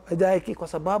habari hapa Jacky, kwa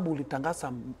sababu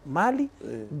ulitangaza mali,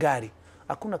 gari.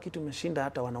 Hakuna kitu imeshinda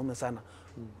hata wanaume sana.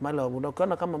 Mali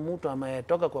unaona kama mtu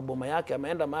ametoka kwa boma yake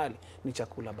ameenda mali, ni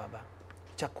chakula baba.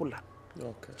 Chakula.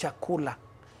 Okay. Chakula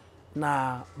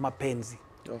na mapenzi.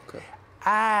 Okay.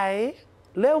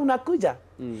 Leo unakuja.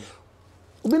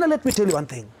 Obinna, let me tell you one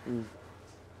thing.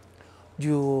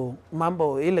 Juu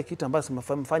mambo ile kitu ambayo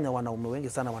simefanya wanaume wengi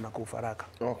sana wanakufa haraka.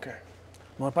 Okay.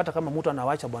 Unapata kama mtu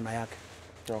anawacha bwana yake.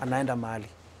 Anaenda mahali.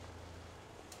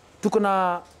 Tuko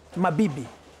na mabibi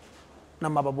na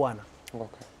mababwana.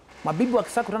 Okay. Mabibi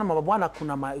wakisaka kutana na mabwana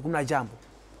kuna jambo.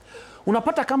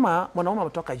 Unapata kama mwanaume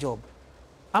ametoka job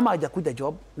ama hajakuja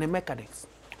job ni mechanics.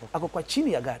 Ako kwa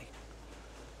chini ya gari.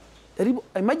 Jaribu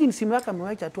imagine simu yako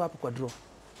amewacha tu hapo kwa draw.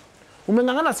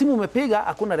 Umengangana simu umepiga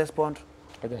hakuna respond.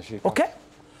 Hajashika. Okay?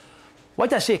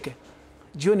 Wacha shike.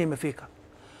 Jioni imefika.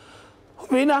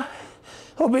 Obinna.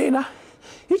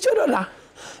 Ichodona.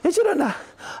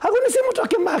 Hakuna simu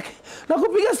toke Mac. Na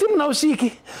kupiga simu na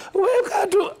ushiki.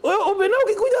 Wewe Obinna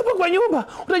ukikuja hapa kwa nyumba,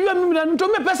 utajua mimi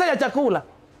nitumie pesa ya chakula.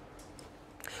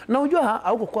 Na unajua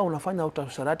hauko kwa unafanya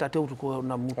utasharati hata uko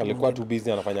na mtu. Alikuwa tu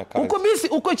busy anafanya kazi. Uko busy,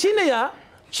 uko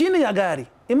chini ya gari.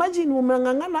 Imagine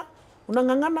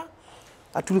unangangana.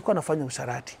 Tulikuwa nafanya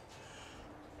usharati.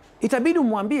 Itabidi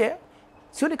umwambie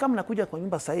sioni kama nakuja kwa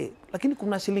nyumba sahihi, lakini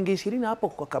kuna shilingi 20 hapo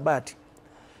kwa kabati.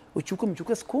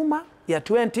 Mchukue sukuma ya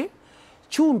 20,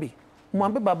 chumbi.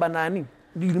 Mwambie baba nani?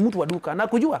 Ni mtu wa duka na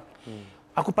kujua.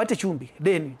 Akupatie chumbi,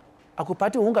 deni.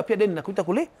 Akupatie unga pia deni na kuita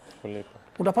kulipa.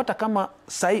 Utapata kama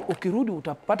sahihi ukirudi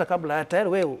utapata kabla ya tayari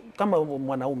wewe kama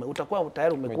mwanaume utakuwa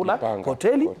tayari umekula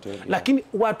hoteli, lakini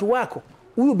watu wako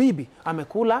huyu bibi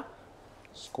amekula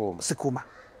sukuma.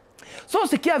 So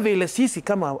sikia vile sisi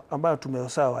kama ambao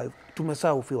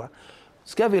tumesawa ufiwa.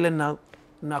 Sikia vile na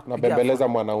bembeleza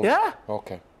mwanaume. Yeah?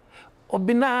 Okay.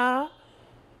 Obinna.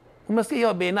 Umesikia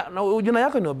Obinna? Na jina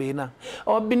yako ni Obinna.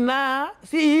 Obinna,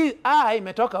 si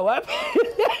imetoka wapi?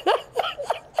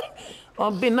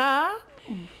 Obinna.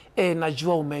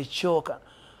 Najua umechoka.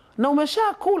 Na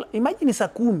umeshakula. Imagine saa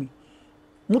 10.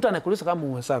 Mtu anakuuliza kama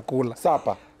umeshakula.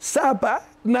 Sapa.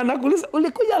 Na anakuuliza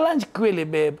ulikuja lunch kweli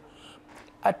babe?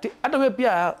 Hata wewe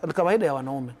pia kawaida ya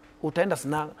wanaume. Utaenda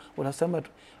snaga, unasema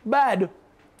tu bado.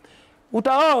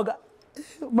 Utaoga.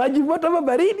 Maji moto ama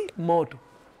baridi? Moto.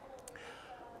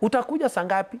 Utakuja saa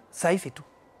ngapi? Saa hizi tu.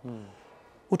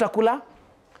 Utakula?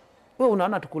 Wewe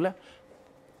unaona tukula.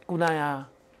 Kuna ya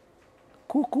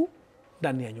kuku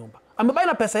ndani ya nyumba. Amebai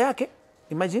na pesa yake.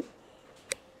 Imagine.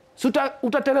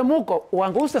 Utatelemuko,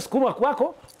 uanguse sukuma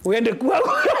kwako, uende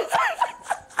kwako.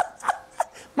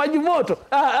 Maji moto.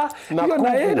 Hiyo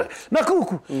naenda. Na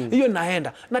kuku. Hiyo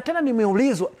naenda. Na tena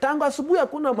nimeulizwa tangu asubuhi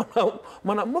hakuna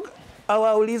mwanamke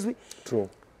hawaulizwi. True.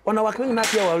 Wanawake wengi na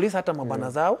pia wauliza hata mabana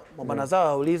zao. Mabana zao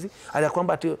hawaulizi. Hata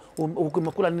kwamba ati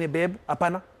umekula nini babe?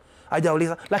 Hapana.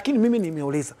 Hajauliza. Lakini mimi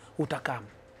nimeuliza.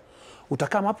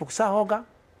 Utakama hapo kusaoga,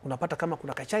 unapata kama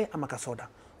kuna kachai ama kasoda.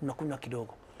 Unakunywa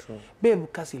kidogo. True. Babe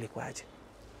kazi ilikuwaje?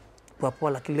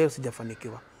 Poa lakini leo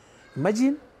sijafanikiwa.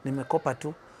 Imagine nimekopa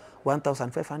tu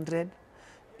 1500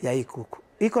 ya hii kuku.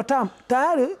 Iko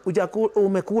tayari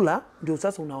umekula ndio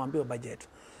sasa unawaambia budget.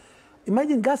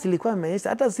 Imagine gas ilikuwa imeisha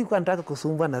hata siku nataka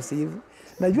kusumbua na sivi.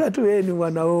 Najua tu wewe ni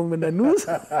mwanaume na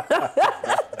nusu.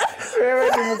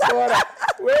 Wewe ni mkora.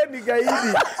 Wewe ni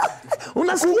gaidi.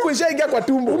 Unasikia ushaingia kwa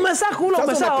tumbo. Umesakula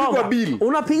umeshaoga.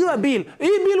 Unapigiwa bill.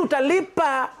 Hii bill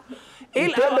utalipa.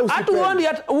 Hata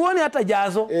uone hata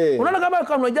jazo. Unaona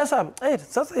kama unajaza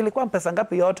sasa ilikuwa pesa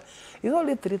ngapi yote? It's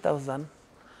only 3000.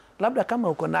 Labda kama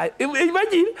uko nayo.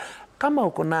 Imagine kama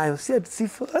uko nayo si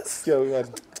first.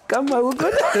 Kama uko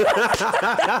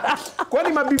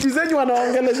kwani mabibi zenyu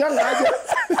wanaongeleshanga aje?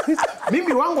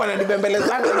 Mimi wangu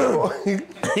ananibembelezanga hivyo.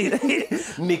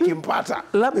 Nikimpata.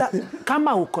 Labda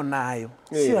kama uko nayo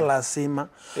sio lazima.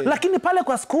 Lakini pale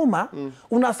kwa sukuma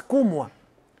unasukumwa.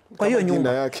 Kwa hiyo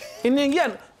nyumba.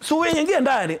 Inaingia, uingie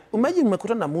ndani. Imagine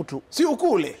umekutana na mtu. Si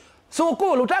ukule.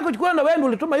 Utaka kuchukua na wewe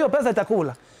ulituma hiyo pesa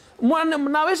chakula.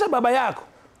 Mnawesha baba yako.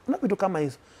 Na vitu kama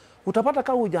hizo. Utapata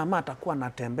kama huyu jamaa atakuwa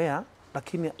anatembea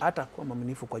lakini hata kuwa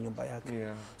mwaminifu kwa nyumba yake.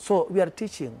 Yeah. So we are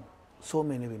teaching so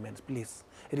many women, please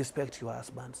respect your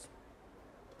husbands.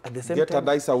 At the same Get time,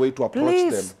 a nicer way to approach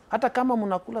them. Hata kama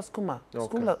mnakula sukuma,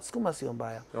 sukuma sio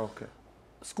mbaya. Okay.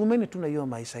 Sukumeni tu na hiyo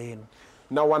maisha yenu.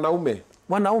 Na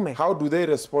wanaume, how do they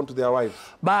respond to their wives?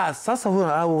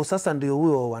 Sasa ndio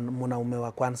huyo mwanaume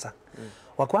wa kwanza.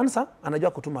 Wa kwanza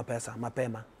anajua kutuma pesa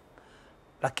mapema.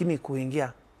 Lakini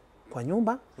kuingia kwa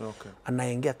nyumba,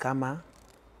 anaingia kama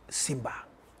simba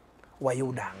wa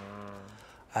Yuda.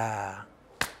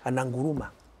 Ananguruma.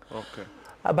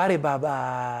 Habari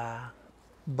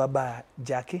baba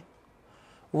Jacky.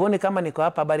 Uone kama niko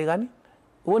hapa habari gani?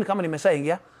 Uone kama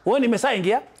nimeshaingia?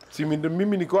 Si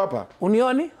mimi niko hapa.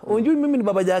 Unioni? Unjui mimi ni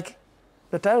baba Jacky.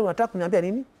 Tayari unataka kuniambia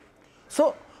nini?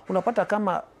 So unapata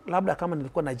kama labda kama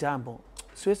nilikuwa na jambo,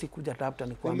 siwezi kuja tafuta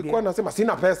nikwambie. Nilikuwa nasema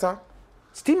sina pesa.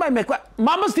 Stima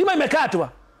imekatwa.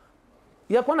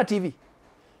 Ya kuona TV.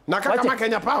 Na kama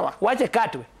Kenya Power. Wache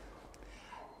katwe.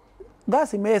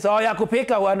 Gasi mesa ya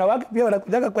kupika wanawake pia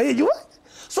wanakujaga kwa hiyo jua.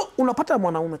 So unapata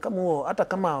mwanaume kama huo hata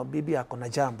kama bibi yako na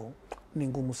jambo ni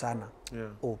ngumu sana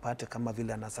upate kama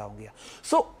vile anasaongea.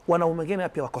 So wanaume wengine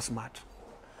pia wako smart.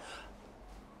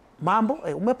 Mambo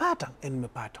umepata,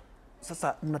 nimepata.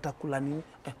 Sasa mnatakula nini?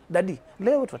 Daddy,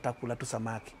 leo tutakula tu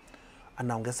samaki.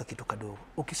 Anaongeza kitu kadogo.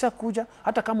 Ukishakuja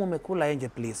hata kama umekula nje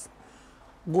please.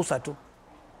 Gusa tu.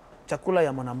 Chakula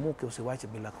ya mwanamke usiwache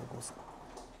bila kugusa.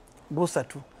 Gusa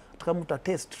tu. Hata kama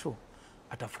utatest tu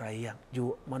atafurahia.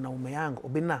 Juu mwanaume yangu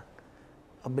Obinna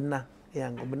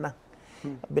yangu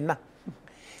Obinna.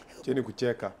 Cheni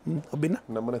kucheka. Obinna.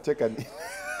 Na mnacheka ni.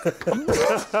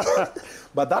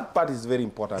 But that part is very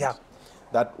important. Yeah.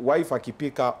 That wife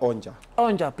akipika onja.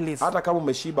 Onja please. Hata kama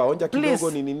umeshiba onja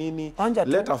kidogo nini.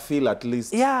 Let her feel at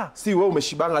least. Yeah. Si wewe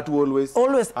umeshibanga tu always.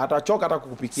 Always. Atachoka hata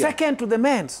kukupikia. Second to the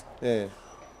men's. Yeah.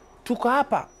 Tuko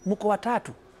hapa mko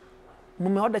watatu.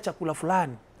 Mmeoda chakula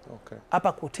fulani. Okay.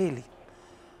 Hapa kwa hoteli.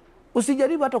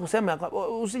 Usijaribu hata kusema,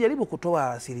 usijaribu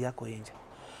kutoa siri yako nje.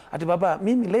 Ati baba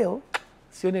mimi leo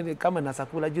sioni kama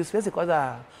nasakula juu siwezi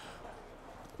kwanza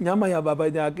nyama ya baba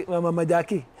Jacky, mama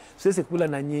Jacky. Siwezi kula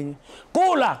na nyinyi.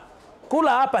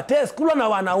 Kula hapa test, kula na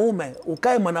wanaume,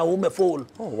 ukae mwanaume full.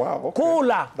 Oh wow. Okay.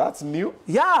 Kula. That's new.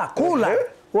 Yeah, kula.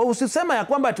 Usisema ya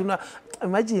kwamba tuna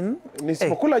imagine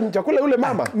nisipokula chakula yule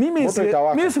mama. Mimi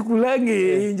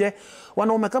sikulangi nje.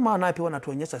 Wanaume kama wanapi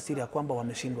wanatuonyesha siri ya kwamba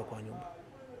wameshindwa kwa nyumba.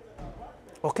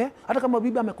 Okay? Hata kama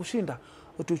bibi amekushinda,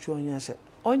 utuonyeshe.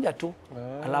 Onja tu,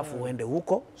 alafu uende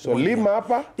huko. So lima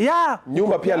hapa? Yeah.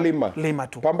 Nyumba pia lima? Lima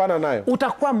tu. Pambana nayo?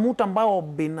 Utakuwa mtu ambao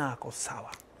binako sawa.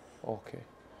 Okay.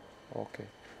 Okay.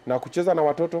 Na kucheza na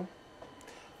watoto?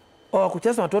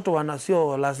 Kucheza na watoto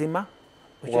sio lazima.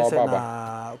 Kucheza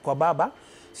na kwa baba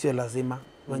sio lazima.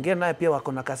 Wengine naye pia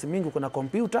wako na kasi mingi, kuna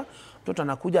kompyuta, mtoto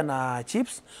anakuja na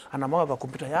chips, anamwaga kwa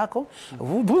kompyuta yako,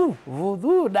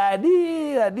 vudu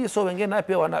dadi. So wengine naye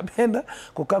pia wanapenda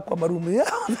kukaa kwa marumu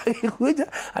yao, akikuja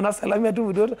anasalamia tu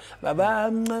mtoto,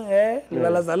 baba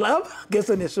lala salama,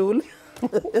 kesho ni shule.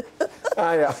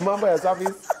 Haya, mambo ya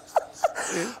service.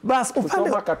 Bas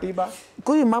kusoma katiba.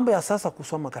 Kwa hiyo mambo ya sasa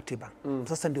kusoma katiba.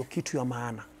 Sasa ndio kitu ya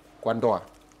maana. Kwa ndoa.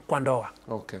 Kwa ndoa.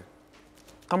 Okay.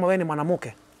 Kama wewe ni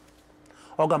mwanamke,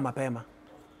 oga mapema.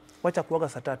 Wacha kuoga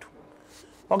saa 3.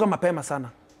 Oga mapema sana.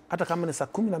 Hata kama ni saa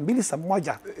 12, saa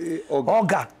 1.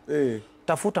 Oga.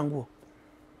 Tafuta nguo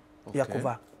ya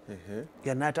kuvaa.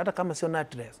 Ya night, hata kama sio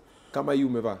night dress. Kama hii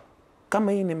umevaa?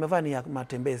 Kama hii nimevaa ni ya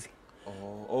matembezi.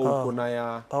 Kuna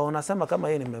ya unasema kama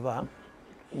hii nimevaa.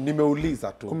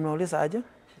 Nimeuliza tu. Umeuliza aje?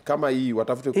 Kama hii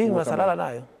watafute hii unasalala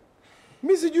nayo.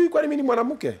 Mimi sijui kwani mimi ni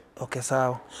mwanamke. Okay,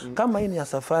 sawa. Kama hii ni ya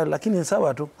safari lakini ni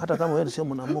sawa tu, hata kama wewe sio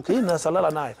mwanamke, hii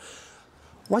unasalala nayo.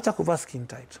 Wacha kuvaa skin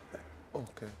tight.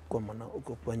 Okay.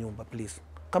 Kwa nyumba please.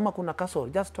 Kama kuna castle,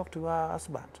 just talk to your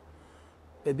husband.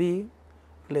 Baby,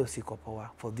 leo siko poa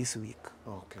for this week.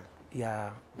 Okay.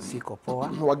 Ya siko poa.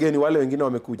 Wageni wale wengine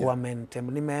wamekuja.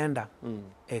 Nimeenda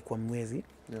kwa mwezi.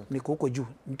 Niko huko juu.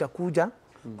 Nitakuja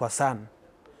kwa sana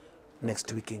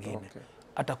next week ingine. Okay.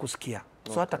 Atakusikia.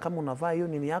 So hata kama unavaa hiyo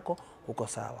nini yako uko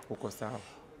sawa. Uko sawa.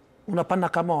 Unapanda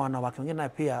kama wanawake wengine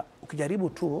pia ukijaribu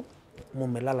tu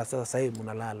mumelala sasa hivi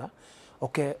mnalala.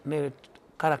 Okay, ni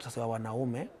characters wa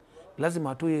wanaume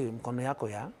lazima tu mkono yako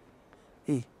ya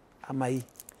hii ama hii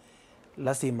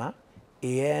lazima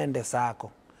iende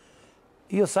sako.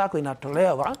 Hiyo sako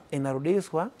inatolewa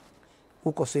inarudishwa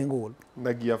huko single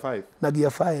na gear 5. Na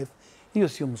gear 5. Hiyo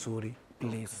sio mzuri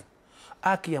please.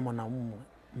 Haki ya mwanamume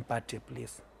mpatie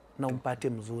please. Na umpatie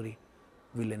mzuri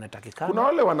vile inatakikana. Kuna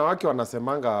wale wanawake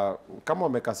wanasemanga kama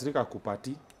wamekasirika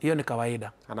kupati. Hiyo ni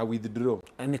kawaida. Ana withdraw.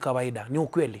 Ni kawaida, ni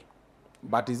ukweli.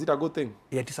 But is it a good thing?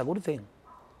 Yeah, it is a good thing.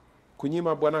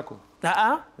 Kunyima bwanako?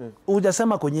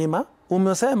 Hujasema kunyima,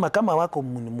 umesema kama wako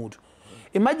mtu.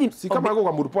 Imagine si kama wako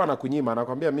kwa mrupo anakunyima,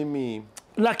 anakuambia mimi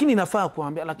lakini inafaa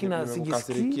kuambia, lakini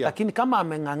sijisikii, lakini kama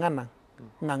amengangana,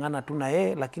 ngangana tu na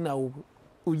yeye lakini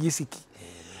ujisiki.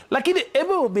 Lakini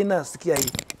hebu Obinna sikia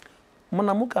hii.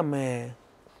 Mwanamke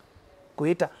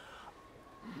amekuita,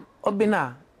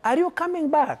 Obinna, are you coming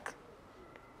back?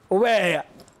 Where?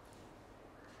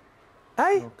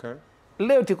 Okay.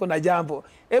 Leo tuko na jambo.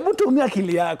 Hebu tumia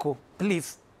akili yako,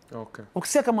 please. Okay.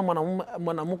 Ukisikia kama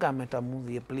mwanamke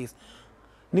ametamuzi, please.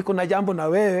 Niko na jambo na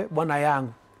wewe bwana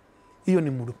yangu. Hiyo ni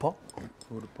mrupo.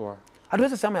 Mrupo.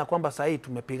 Hatuwezi sema ya kwamba sasa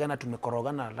tumepigana,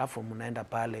 tumekorogana alafu mnaenda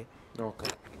pale. Okay.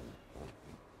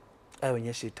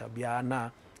 Wenye tabia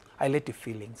na I let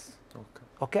feelings. Okay.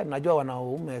 Okay, najua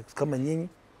wanaume kama nyinyi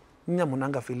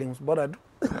mnanga feelings bora tu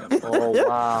Oh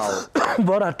wow.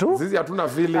 Bora tu. Sisi hatuna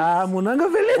vile. Munanga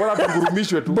vile. Bora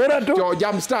tungurumishwe tu. Bora tu. Cho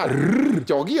jump start.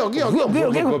 Cho gio.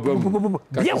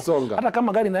 Kakisonga. Hata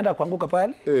kama gari inaenda kuanguka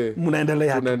pale,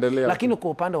 mnaendelea. Lakini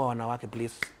kwa upande wa wanawake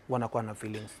please, wanakuwa na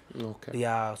feelings. Okay.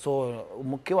 Yeah, so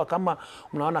mkiwa kama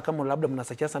mnaona kama labda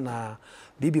mnasachasa na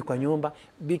bibi kwa nyumba,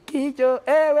 bikicho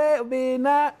ewe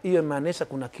Obinna, hiyo maanisha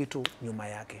kuna kitu nyuma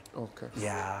yake. Okay.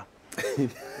 Yeah.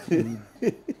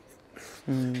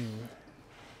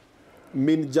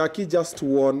 Jacky just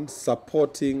won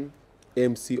supporting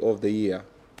MC of the year.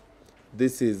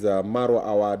 This is Maro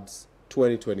Awards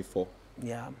 2024.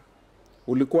 Yeah.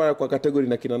 Ulikuwa kwa kategori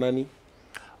na kina nani?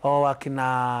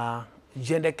 Akina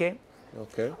Jendeke.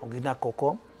 Okay. Ogina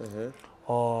Koko.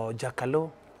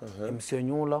 Jakalo. MC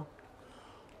Onyulo.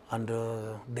 And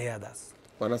the others.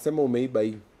 Wanasema umeiba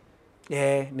hii.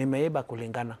 Nimeiba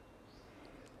kulingana.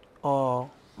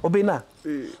 Obinna,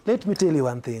 let me tell you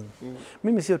one thing.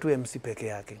 Mimi sio tu MC peke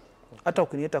yake. Hata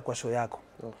ukiniita kwa show yako,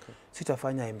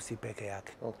 sitafanya MC peke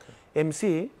yake. MC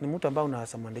ni mtu ambaye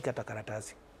unasamandika hata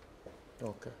karatasi.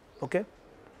 Okay?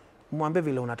 Mwambie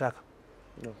vile unataka.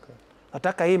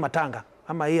 Nataka hii matanga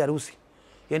ama hii harusi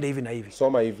iende hivi na hivi.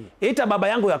 Soma hivi. Ita baba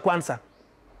yangu ya kwanza.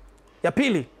 Ya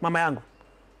pili mama yangu.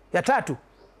 Ya tatu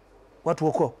watu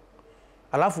wako.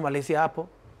 Alafu Malaysia hapo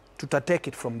take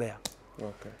it from there.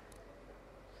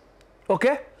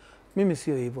 Okay? Mimi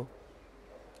sio hivyo.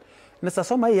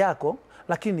 Nasasoma hii yako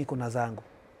lakini niko na zangu.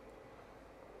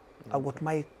 I got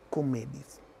my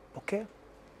comedies. Okay?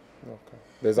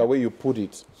 There's a way you put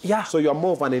it. Yeah. So you're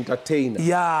more of an entertainer.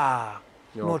 Yeah.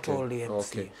 Not only MC.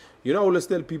 Okay. You know, I always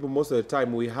tell people most of the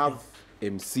time we have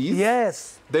MCs.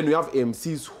 Yes. Then we have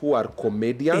MCs who are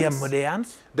comedians. Yeah,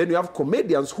 comedians. Then we have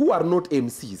comedians who are not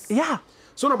MCs. Yeah.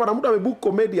 So unapata mtu amebook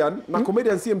comedian na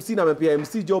comedian si MC na amepia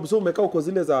MC job, so umekaa uko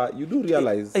zile za you do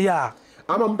realize. Yeah.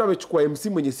 Ama mtu amechukua MC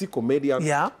mwenye si comedian.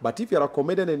 Yeah. But if you're a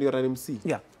comedian and you're an MC.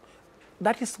 Yeah.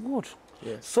 That is good.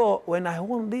 Yes. So when I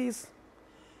won this,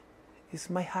 it's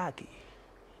my haki.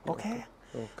 Okay?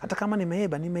 Hata kama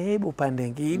nimeiba upande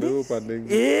ngine.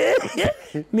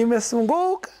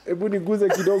 Nimesunguka. Hebu niguze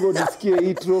kidogo nisikie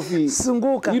hii trophy.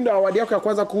 Sunguka. Hii ndio award yako ya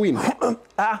kwanza kuwin.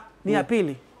 Ni ya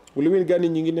pili. Uliwin gani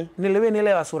nyingine? Niliwin ile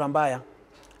ya sura mbaya.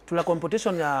 Tuna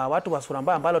competition ya watu wa sura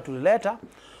mbaya ambalo tulileta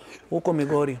huko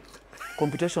Migori.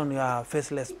 Competition ya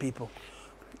faceless people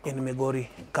in Migori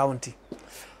County.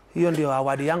 Hiyo ndio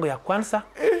award yangu ya kwanza,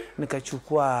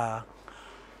 nikachukua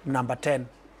number 10.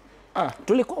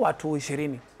 Tulikuwa watu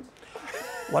 20.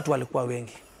 Watu walikuwa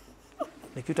wengi.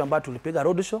 Ni kitu ambacho tulipiga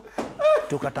road show,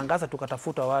 tukatangaza,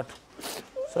 tukatafuta watu.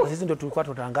 So sisi ndio tulikuwa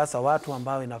tutangaza watu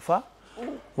ambao inafaa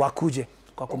wakuje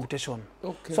kwa competition.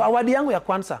 So award yangu ya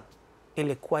kwanza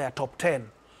ilikuwa ya top 10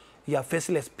 ya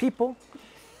faceless people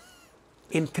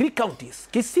in 3 counties,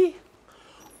 Kisii,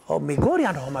 Migori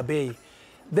and Homa Bay.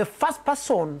 The first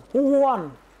person who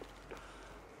won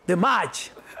the match,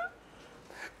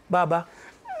 baba,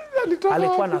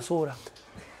 alikuwa na sura.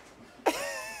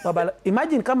 Baba,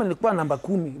 imagine kama nilikuwa namba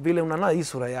 10 vile unaona hii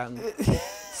sura yangu.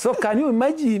 So can you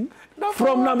imagine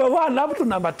from number 1 up to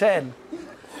number 10?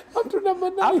 Up to number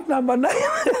 9. Up to number 9.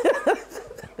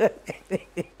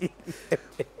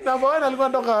 Number 1 alikuwa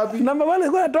anatoka wapi? Number 1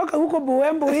 alikuwa anatoka huko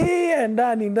Buembu hii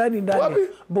ndani. Wapi?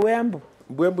 Buembu.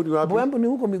 Buembu ni wapi? Buembu ni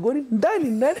huko Migori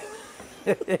ndani.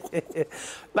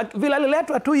 Like vile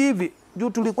aliletwa tu hivi juu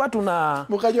tulikuwa tuna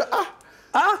mkajua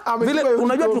vile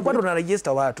unajua tulikuwa tuna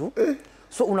register watu.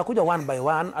 So unakuja one by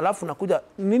one, alafu unakuja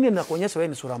nini nakuonyesha wewe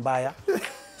ni sura mbaya.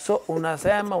 So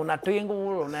unasema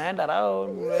unatingu, unaenda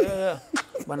round.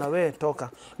 Bana wewe toka.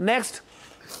 Next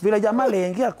vile jamaa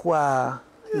aliingia kwa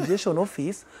registration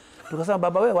office, tukasema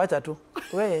baba wewe wacha tu.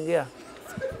 Wewe ingia.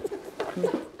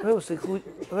 Wewe usiku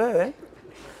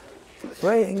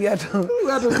wewe ingia tu.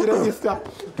 Wewe turegister.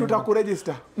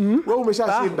 Tutakuregister. Wewe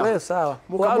umeshashinda. Wewe sawa.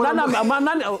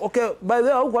 Nani okay, by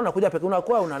the way huko anakuja peke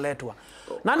unakuwa unaletwa.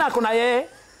 Nani akona yeye?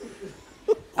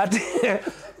 Ati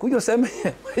kuja useme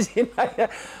majina.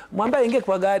 Mwambie ingie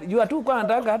kwa gari. Jua tu kwa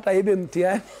anataka hata ibe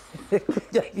mtihani.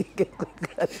 Kuja ingie kwa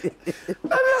gari.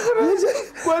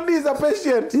 Kwa nini za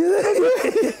patient?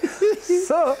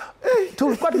 So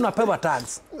tulikuwa tunapewa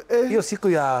tags. Hiyo siku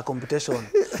ya competition.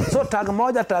 So tag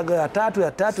moja, tag ya tatu,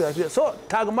 ya pili. So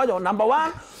tag moja number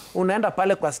 1 unaenda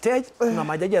pale kwa stage, una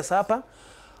majaji ya sapa.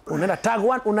 Unaenda tag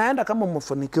 1 unaenda kama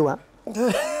umefunikiwa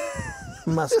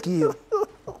masikio.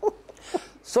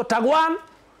 So tag 1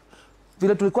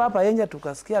 vile tulikuwa hapa nje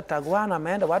tukasikia tag 1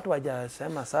 ameenda, watu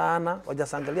wajasema sana,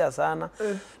 wajasangalia sana.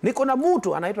 Niko na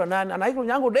mtu anaitwa nani? Anaitwa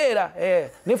Nyangu Dera.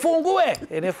 Nifungue.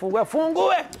 Nifungue.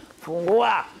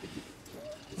 Fungua.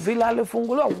 Vile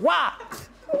alifunguliwa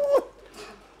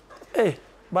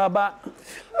Baba,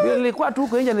 nilikuwa tu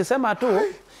huko nje nilisema tu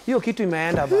hiyo kitu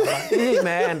imeenda baba. Hii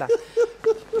imeenda.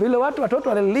 Vile watoto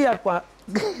walilia kwa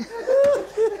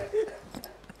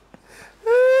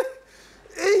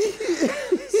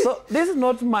So this is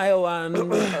not my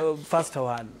first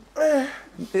one.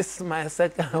 This is my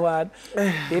second one.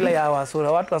 Ile ya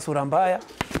watu wa sura mbaya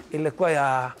ilikuwa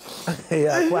ya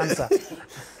kwanza.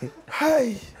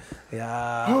 Hi.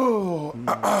 Yeah.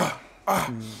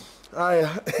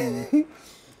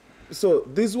 So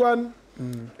this one,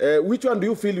 which one do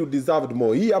you feel you deserved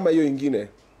more? Hii ama hiyo ingine?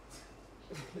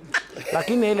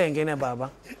 Lakini ile ingine baba.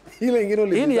 Ile ingine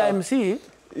ile. Hii ni ya MC. Hii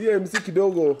ya MC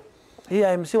kidogo. Hii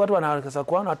ya MC watu wanaweza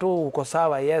kuona tu uko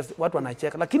sawa, yes, watu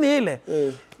wanacheka. Lakini ile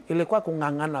ilikuwa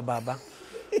kungangana baba.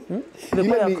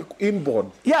 Ile ni inborn.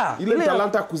 Yeah, ile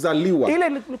talanta kuzaliwa. Ile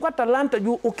ilikuwa talanta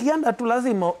juu ukienda tu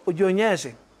lazima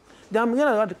ujionyeshe. Jamaa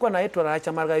mwingine alikuwa anaitwa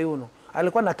Racha Margayuno.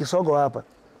 Alikuwa na kisogo hapa.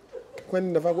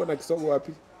 Kwani nafaa kuwa na kisogo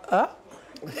wapi?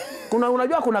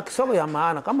 Unajua kuna kisogo ya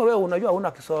maana. Kama wewe unajua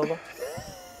huna kisogo.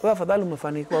 Wewe afadhali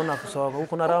umefanikiwa huna kisogo.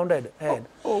 Uko na rounded head.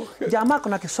 Jamaa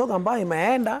kuna kisogo ambayo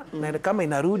imeenda na kama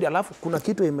inarudi alafu kuna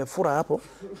kitu imefura hapo.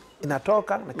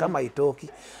 Inatoka na kama itoki.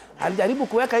 Alijaribu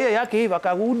kuweka hiyo yake hivi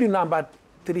akarudi namba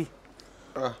 3.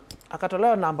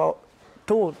 Akatolewa namba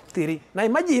 2, 3. Na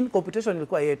imagine competition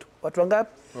ilikuwa yetu. Watu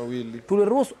wangapi? Wawili.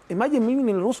 Tuliruhusu. Imagine mimi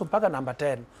niliruhusu mpaka namba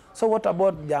 10. So what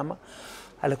about Jama?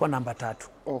 Alikuwa namba 3.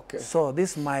 Okay. So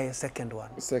this is my second one.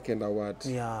 Second award.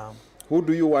 Yeah. Who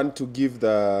do you want to give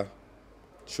the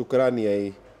shukrani ya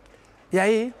hii? Yeah,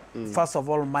 hii, first of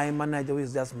all, my manager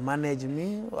is just manage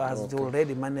me, has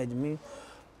already managed me.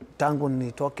 Tangu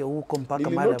nitoke huko mpaka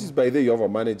mali. You notice by the you have a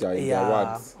manager in the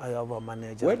awards. I have a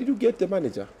manager. Where did you get the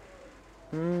manager?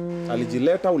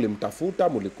 Alijileta, ulimtafuta,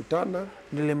 mulikutana?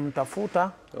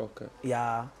 Nilimtafuta. Okay.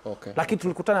 Yeah. Okay. Lakini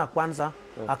tulikutana kwanza,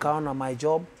 akaona my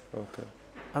job. Okay.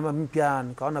 Ama mimi pia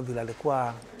nikaona vile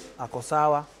alikuwa ako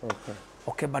sawa. Okay.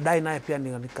 Okay, baadaye naye pia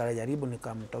nikajaribu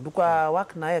nikamtafuta.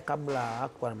 Work naye kabla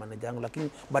hakuwa na manager yangu, lakini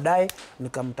baadaye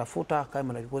nikamtafuta kama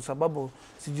manager kwa sababu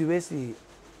sijiwezi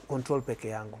control peke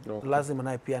yangu. Okay. Lazima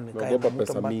naye pia nikae na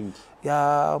pesa mingi.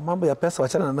 Ya mambo ya pesa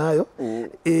wachana nayo.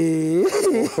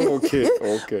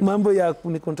 Okay. Mambo ya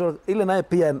ni control ile naye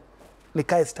pia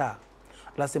nikae star.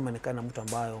 Lazima nikae na mtu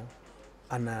ambayo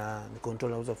ana ni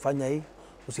control auzo fanya hii,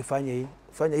 usifanye hii.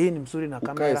 Fanya hii ni mzuri na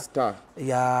kamera. Nikae star.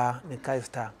 Ya nikae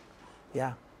star.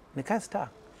 Yeah, nikae star.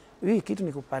 Hii kitu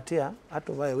nikupatia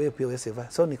hata wewe pia wewe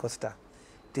seva. So niko star.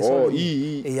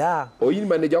 Hii. Yeah. Hii ni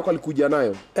manager wako alikuja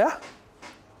nayo? Yeah.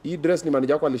 Hii dress ni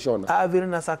manager wako alishona? Vile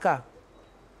nasaka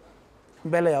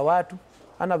mbele ya watu,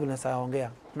 ana vile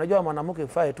nasaongea. Unajua mwanamke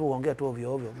ufai tu uongea tu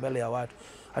ovyo ovyo mbele ya watu.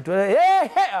 Atuele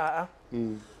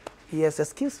Yes,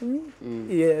 excuse me.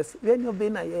 Yes, when you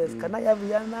been yes, can I have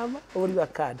your number or your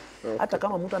card? Okay. Hata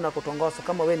kama mtu anakutongoza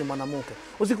kama wewe ni mwanamke,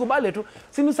 usikubali tu.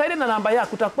 Si nisaidie na namba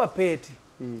yako utakuwa peti.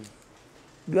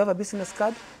 Do you have a business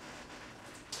card?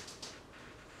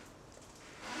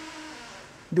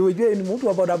 Do you ni mtu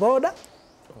wa boda boda?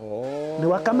 Ni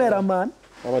wa cameraman?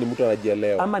 Ama ni mtu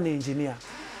anajielewa? Ama ni engineer.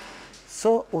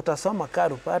 So utasoma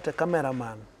card upate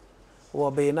cameraman wa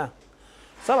Obinna.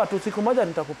 Sawa tu siku moja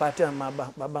nitakupatia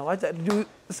baba wacha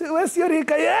wewe sio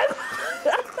rika yako.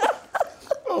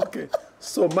 Okay.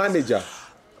 So manager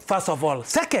first of all.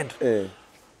 Second,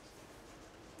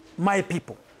 my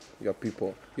people. Your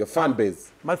people. Your fan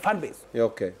base. My fan base. Yeah,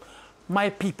 okay. My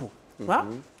people.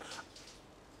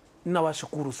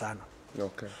 Nawashukuru sana.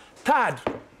 Okay. Third,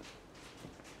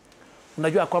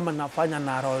 unajua kwamba nafanya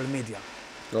na Royal Media.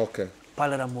 Okay.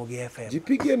 Pale Ramogi FM.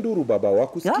 Jipige nduru baba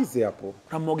wakusikize hapo.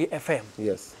 Ramogi FM.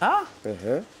 Yes.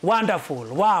 Wonderful.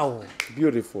 Wow.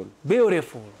 Beautiful.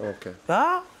 Beautiful. Okay.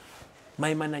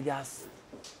 My managers,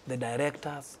 the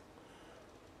directors,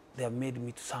 they have made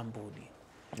me to somebody.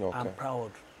 Okay. I'm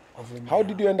proud of whom How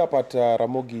did you end up at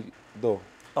Ramogi though?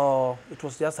 It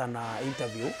was just an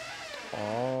interview.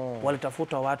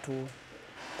 Walitafuta watu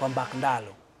kwa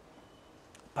Mbakndalo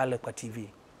pale kwa TV.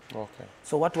 Okay.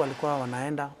 So watu walikuwa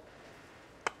wanaenda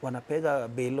wanapega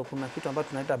belo, kuna kitu ambacho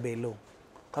tunaita belo.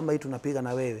 Kama hii tunapiga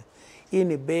na wewe. Hii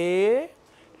ni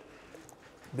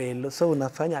belo. So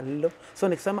unafanya lo. So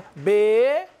nikisema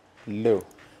lo.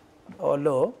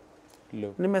 Lo.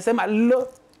 Lo. Nimesema lo.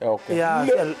 Okay.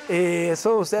 Yeah,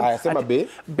 so usema sema lo.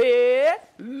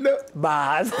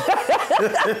 Bas.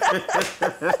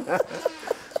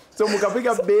 So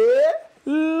mkapiga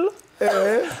lo.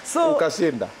 So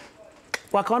ukashinda.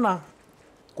 Wakaona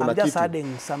kuna I'm just kitu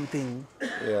adding something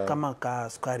kama ka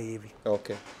sukari hivi.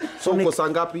 Okay. So uko saa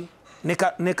ngapi?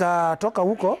 Nikatoka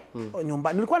huko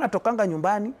nyumbani. Nilikuwa natokanga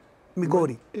nyumbani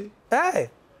Migori.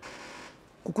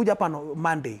 Kukuja hapa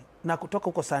Monday. na kutoka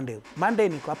huko Sunday. Monday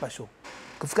niko hapa show.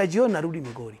 Kufika jioni narudi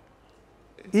Migori.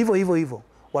 Hivyo.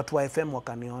 Watu wa FM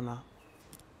wakaniona.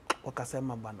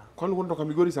 Wakasema bana. Kwani unatoka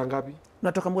Migori saa ngapi?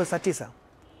 Natoka Migori saa 9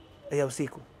 ya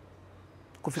usiku.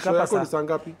 Kufika hapa hapa saa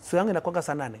ngapi? Show yangu inakuwa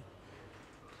saa 8.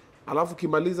 Alafu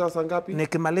kimaliza saa ngapi?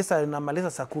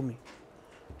 Namaliza saa 10.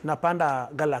 Napanda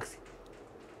Galaxy.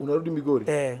 Unarudi Migori?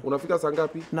 Unafika saa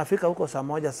ngapi? Nafika huko saa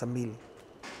 1 saa 2.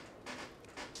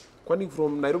 Kwani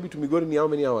from Nairobi to Migori ni how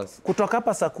many hours? Kutoka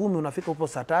hapa saa 10 unafika huko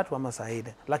saa 3 ama saa 4.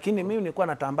 Lakini mimi nilikuwa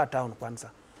natamba town kwanza.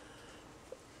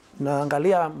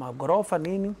 Naangalia magorofa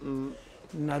nini?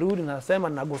 Narudi nasema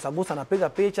nagusa napiga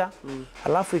picha.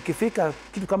 Alafu ikifika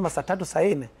kitu kama saa 3 saa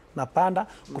 4 napanda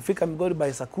kufika Migori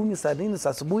by saa 10 saa 4 saa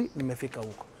asubuhi nimefika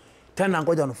huko. Tena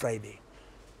ngoja on Friday.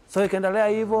 So ikaendelea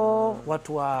hivyo,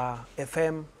 watu wa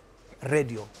FM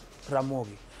radio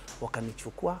Ramogi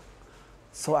wakanichukua.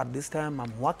 So at this time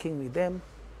I'm working with them.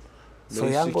 So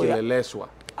yangu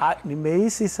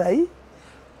nimeishi sahi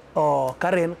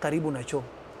Karen karibu na choo.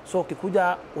 So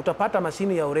ukikuja utapata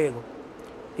mashini ya Orego.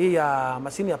 Hii ya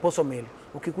mashini ya Poso Mill.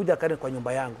 Ukikuja Karen kwa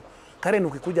nyumba yangu. Karen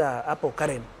ukikuja hapo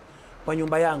Karen kwa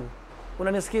nyumba yangu.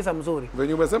 Unanisikiza mzuri?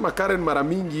 Venye umesema Karen mara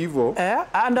mingi hivyo.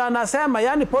 And anasema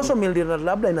yani Poso Mill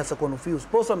labda inasa confuse.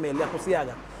 Poso Mill ya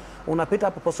kusiaga. Unapita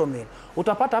hapo Poso Mill.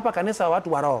 Utapata hapa kanisa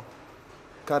watu wa roho.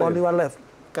 Karen. On your left.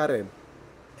 Karen.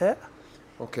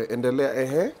 Okay,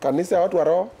 endelea. Kanisa ya watu wa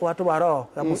roho. Watu wa roho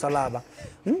ya msalaba.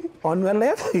 On your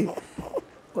left.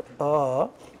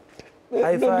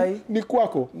 Hi-fi. Ni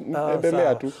kwako.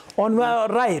 Endelea tu. On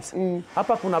your right.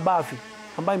 Hapa kuna bafu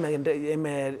ambayo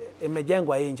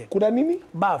imejengwa nje. Kuna nini?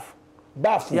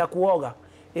 Bafu ya kuoga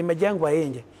imejengwa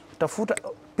nje. Tafuta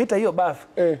pita hiyo bafu.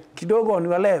 Kidogo on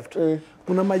your left.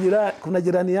 Kuna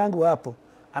jirani yangu hapo.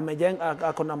 Amejenga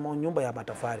akona nyumba ya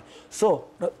matofali. So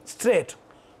straight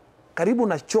karibu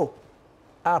na choo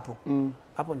hapo.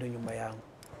 Hapo ndio nyumba yangu.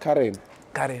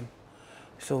 Karen.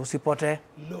 So usipotee.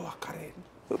 Lower Karen.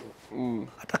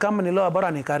 Hata kama ni lower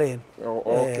bora ni Karen.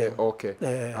 Okay.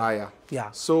 Haya.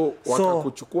 So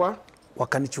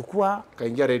wakanichukua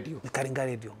kaingia radio. Nikaingia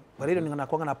radio. Kwa radio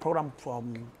ninakuwa na program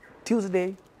from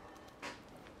Tuesday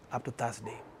up to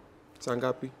Thursday. Saa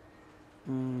ngapi?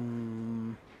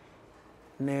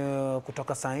 Ni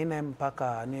kutoka saa 4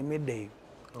 mpaka ni midday.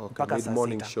 Mpaka saa 6.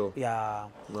 Morning show.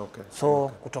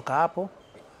 So kutoka hapo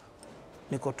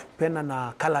niko tupena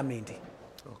na Kalamindi.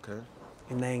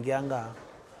 Inaingianga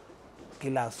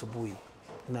kila asubuhi.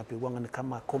 Inapigwanga ni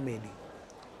kama comedy.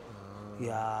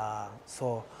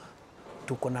 So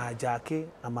tuko na Jacky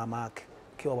na mamake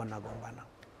kiwa wanagombana.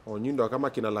 Nyundo kama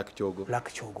kina Lucky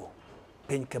Chogo.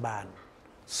 Penkeban.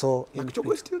 So Lucky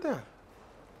Chogo is still there.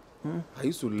 I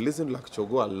used to listen to Lucky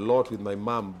Chogo a lot with my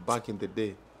mom back in the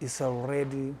day. It's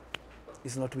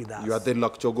not with us. You are the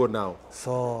Lucky Chogo now.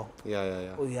 So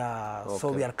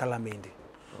So we are Kalamindi.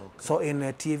 So in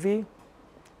TV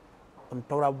on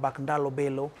program Bakndalo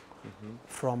Belo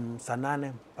from saa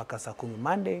 8 mpaka saa 10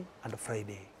 Monday and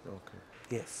Friday.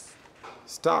 Yes.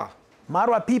 Star.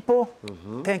 Marwa people,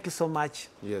 thank you so much.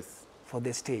 Yes. For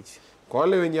the stage. Kwa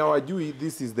wale wenye hawajui,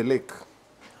 this is the lake.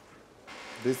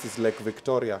 This is Lake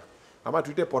Victoria. Ama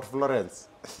tuite Port Florence.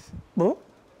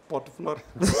 Port Florence.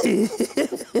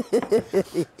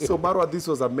 So Marwa, this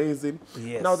was amazing.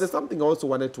 Yes. Now there's something I also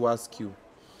wanted to ask you.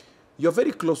 You're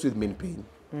very close with Minpin.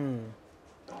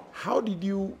 How did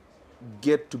you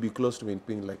get to be close to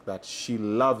Minpin like that? She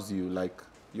loves you, like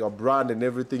your brand and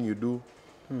everything you do.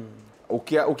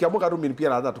 Ukiamuka tu Minpin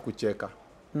anaanza tukucheka.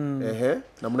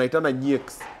 Na mnaitana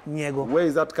Nyego. Where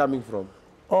is that coming from?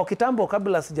 Kitambo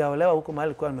kabla sijaolewa huko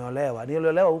mahali kwa nimeolewa.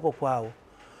 Niliolewa huko kwao.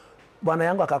 Bwana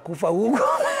yangu akakufa huko.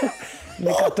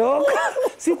 Nikatoka.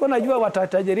 Siko najua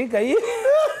watatajirika hii.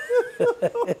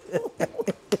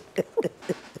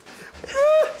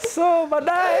 So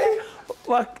baadaye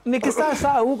nikisasa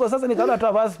huko sasa nikaona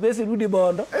tu basi space rudi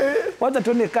Bondo. Kwanza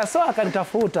tu nikasoa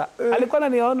akanitafuta. Alikuwa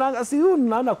ananiona si huyu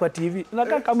naona kwa TV.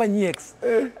 Inakaa kama Nyex.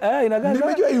 Inakaa.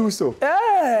 Nimejua uso.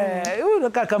 Huyu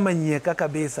inakaa kama Nyeka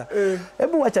kabisa.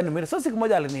 Hebu acha nimeni. So siku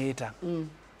moja aliniita.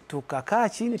 Tukakaa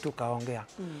chini tukaongea.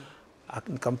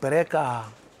 Nikampeleka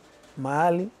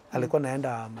mahali alikuwa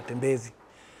naenda matembezi.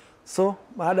 So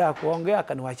baada ya kuongea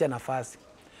akaniwachia nafasi.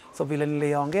 So vile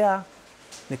niliongea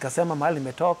nikasema mahali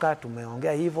nimetoka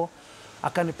tumeongea hivyo,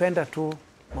 akanipenda tu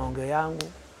maongeo yangu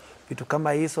vitu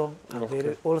kama hizo.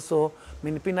 Also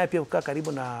Minipina pia kukaa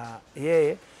karibu na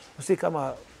yeye usi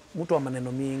kama mtu wa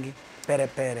maneno mingi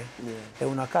pere.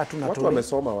 Unakaa tu na watu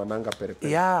wamesoma wananga pere.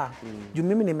 Juu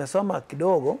mimi nimesoma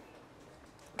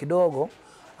kidogo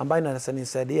ambayo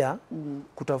inanisaidia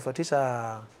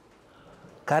kutafutisha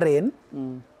Karen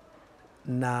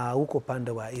na huko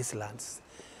pande wa Eastlands.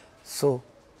 So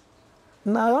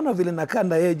naona vile nakaa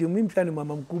na yeye juu mimi pia ni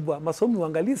mama mkubwa. Masomo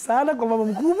uangalie sana kwa mama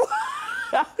mkubwa.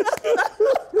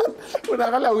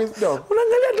 Unaangalia wisdom.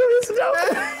 Unaangalia tu wisdom.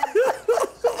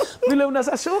 Vile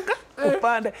unasashuka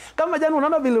upande. Kama jana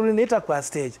unaona vile uliniita kwa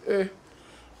stage.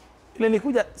 Ile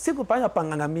nikuja sikupanya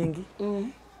panganga mingi.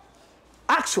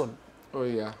 Action. Oh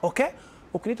yeah. Okay?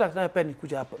 Ukiniita kama pia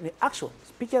nikuja hapo. Ni action.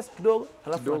 Speeches kidogo,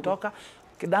 alafu natoka,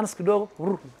 kidance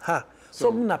kidogo. Ha.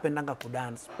 So mimi napendanga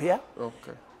kudance pia.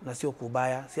 Okay. Na sio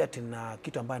kubaya, si ati na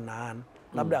kitu ambayo naana.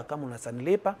 Labda kama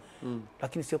unasanilipa,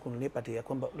 lakini sio kunilipa ati ya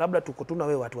kwamba labda tuko tuna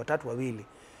wewe watu watatu wawili.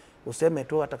 Useme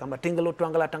tu hata kama tingalo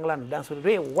tuangala tangala na dance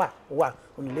wa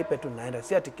unilipe tu naenda.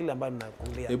 Si ati kile ambayo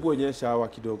nakulia. Hebu onyesha hawa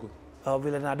kidogo. Au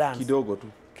vile na dance. Kidogo tu.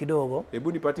 Kidogo.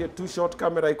 Hebu nipatie two shot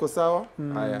camera iko sawa?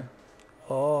 Haya.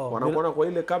 Wanakuona kwa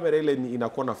ile kamera ile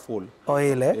inakuwa na full.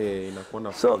 Ile. Inakuwa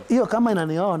na full. So hiyo kama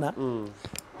inaniona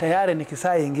tayari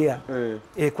nikisaingia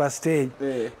kwa stage.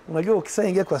 Unajua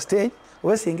ukisaingia kwa stage,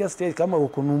 wewe ingia stage kama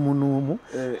uko numu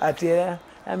ati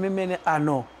mimi ni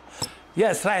no.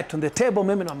 Yes, right on the table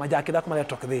mimi na Jacky kama ile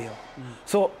talk there.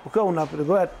 So ukiwa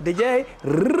unapiga DJ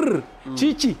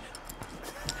chichi.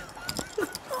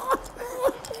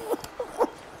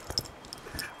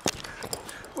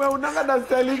 Wewe unanga na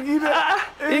style nyingine.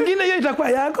 Ingine hiyo itakuwa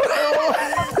yako.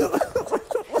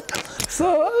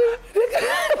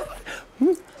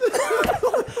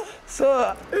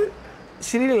 So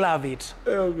she really love it.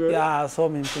 Okay. Yeah, so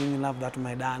me really love that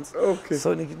my dance. Okay.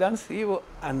 So nikidance hivyo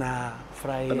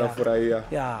anafurahia. Anafurahia.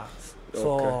 Yeah.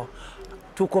 So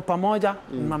tuko pamoja,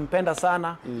 nampenda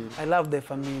sana. I love the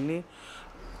family.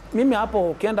 Mimi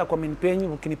hapo ukienda kwa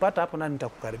minpenyu ukinipata hapo nani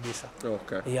nitakukaribisha.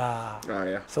 Okay. Yeah.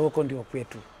 Yeah. So huko ndio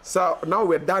kwetu. So now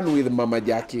we're done with Mama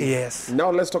Jacky. Yes.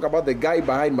 Now let's talk about the guy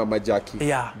behind Mama Jacky.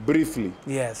 Yeah. Briefly.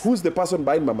 Yes. Who's the person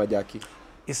behind Mama Jacky?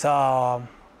 It's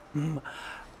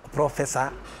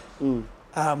Professor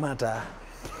Amata.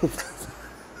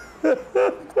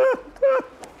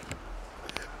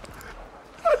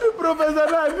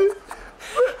 Professor Nani?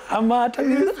 Amata.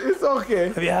 It's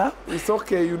okay. Yeah. It's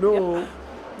okay, you know.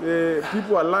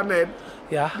 People are learned.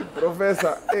 Yeah.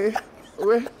 Professor.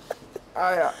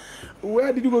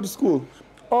 Where did you go to school?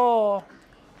 Oh,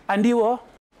 Andiwo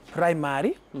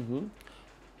primary.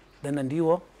 Then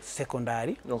Andiwo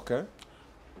secondary. Okay.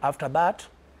 After that,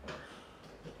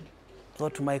 go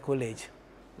to my college.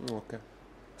 Okay.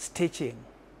 Stitching.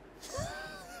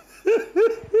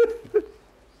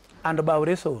 And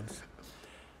Bauresons.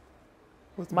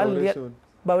 What's Baureson?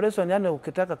 Baureson yani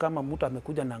ukitaka kama mtu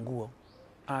amekuja na nguo,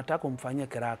 anataka kumfanyia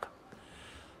kiraka.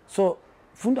 So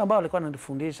fundi ambao alikuwa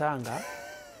ananifundisha anga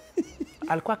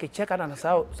alikuwa akicheka na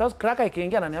nasahau. Sasa kiraka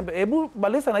ikiingia ananiambia, "Hebu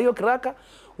balisa na hiyo kiraka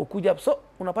ukuja." So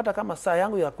unapata kama saa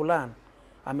yangu ya kulana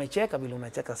amecheka vile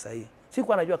unacheka sahihi.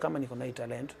 Sikuwa najua kama niko na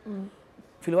talent.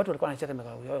 Vile watu walikuwa wanacheka na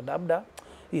labda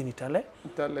hii ni talent.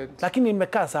 Lakini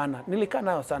nimekaa sana. Nilikaa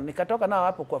nao sana. Nikatoka nao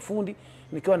hapo kwa fundi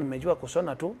nikiwa nimejua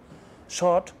kushona tu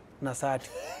short na sati.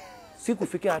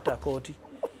 Sikufikia hata koti.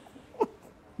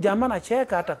 Jamaa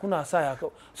anacheka hata kuna saa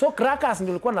yako. So crackers ndio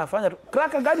nilikuwa nafanya.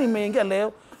 Cracker gani imeingia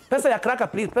leo? Pesa ya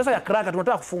cracker please. Pesa ya cracker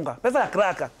tunataka kufunga. Pesa ya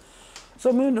cracker.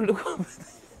 So mimi ndio nilikuwa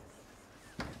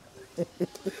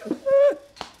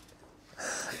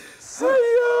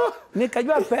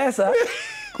nikajua pesa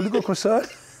kuliko kushona.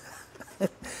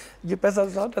 Juu pesa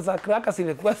zote za crackers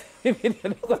ilikuwa hivi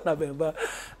nilikuwa nabeba.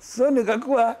 So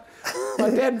nikakuwa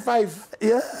 10-5.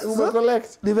 Yeah.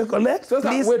 Nime collect. Sasa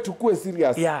wewe tukue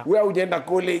serious. Yeah. Wewe hujaenda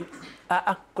college.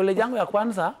 College yangu ya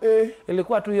kwanza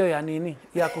ilikuwa tu hiyo ya nini?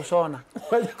 Ya kushona.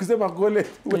 Waje kusema college.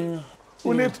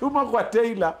 Ulituma kwa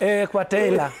tailor. Kwa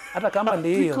tailor. Hata kama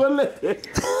ndio hiyo. College.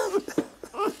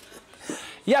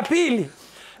 Ya pili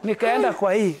nikaenda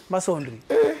kwa hii masonry.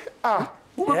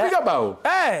 Umepiga bao?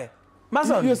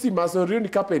 Masonry. Hiyo si masonry, ni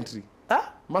carpentry.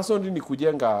 Masonry ni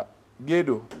kujenga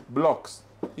gedo, blocks.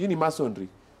 Hii ni masonry.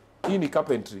 Hii ni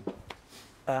carpentry.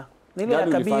 Nile ya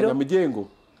kabiro. Mijengo.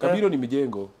 Kabiro ni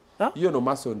mijengo. Hiyo no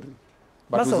masonry.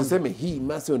 But usiseme hii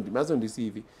masonry. Masonry si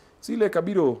hivi. Si ile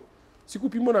kabiro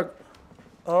sikupimo na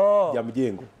ya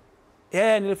mjengo.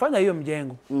 Nilifanya hiyo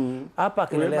mjengo. Hapa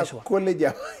Kileleshwa.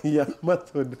 College ya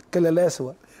masonry.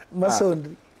 Kileleshwa.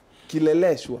 Masonry.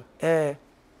 Kileleshwa.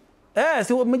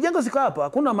 Si mjengo siko hapa.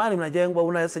 Hakuna mahali mnajengwa,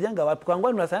 unajenga wapi? Kwa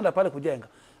ngwani unasaenda pale kujenga.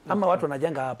 Ama watu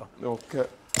wanajenga hapa. Okay.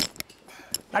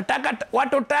 Nataka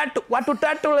watu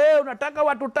tatu leo, nataka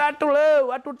watu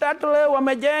tatu leo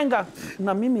wamejenga.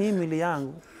 Na mimi hii mili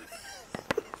yangu.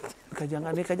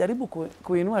 Nikajaribu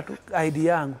kuinua tu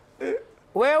idea yangu.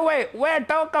 Wewe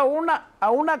toka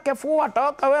hauna kefua,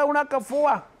 toka wewe una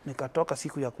kefua. Nikatoka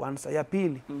siku ya kwanza, ya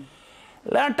pili.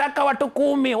 leo nataka watu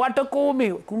 10, watu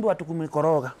 10. Kumbe watu 10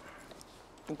 koroga.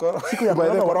 Siku ya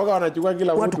koroga wanachukua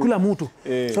kila mtu. Watu kila mtu.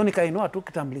 So nikainua tu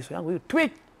kitambulisho yangu hiyo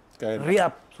tweet.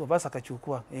 Riap, so basi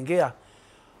akachukua. Ingia.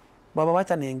 Baba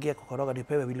wacha niingie kukoroga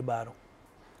nipewe wheelbarrow.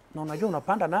 Na unajua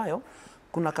unapanda nayo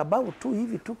kuna kabau tu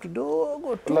hivi tu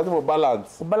kidogo tu. Lazima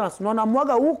balance. Balance. Na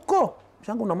unamwaga huko.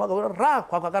 Shangu unamwaga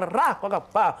kwa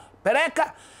pa.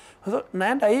 Pereka. So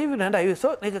naenda hivi.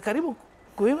 So nikakaribu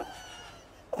kuiva.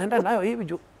 Naenda nayo hivi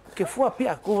juu kifua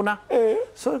pia kuna.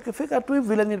 So ikifika tu hivi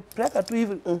vile nilipeleka tu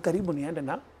hivi karibu niende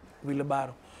na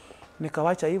wheelbarrow.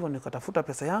 Nikawacha hivyo nikatafuta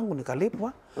pesa yangu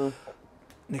nikalipwa.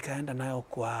 Nikaenda nayo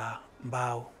kwa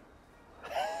mbao.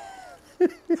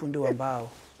 Fundi wa mbao.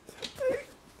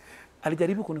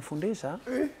 Alijaribu kunifundisha.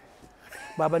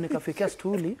 Baba nikafikia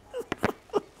stuli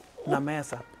na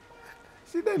mesa.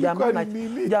 Shida ilikuwa ni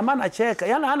nini? Jamaa anacheka.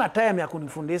 Yaani hana time ya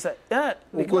kunifundisha.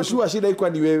 Uko sure shida ilikuwa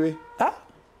ni wewe?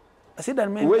 Shida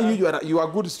ni mimi. Wewe you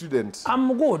are good student.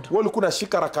 I'm good. Wewe ulikuwa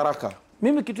unashika rakaraka.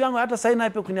 Mimi kitu yangu hata sasa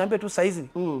hivi kuniambia tu saizi.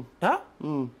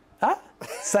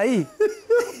 Sahi.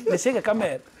 Nishike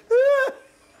kamera.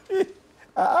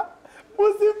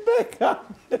 Usimpeka.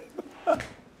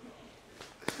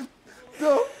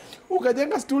 So,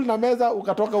 ukajenga stool na meza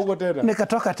ukatoka huko tena.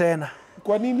 Nikatoka tena.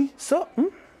 Kwa nini? So,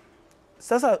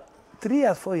 sasa 3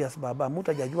 years 4 years baba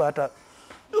mtu hajajua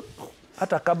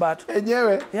hata kabati.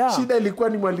 Enyewe shida ilikuwa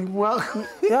ni mwalimu wako.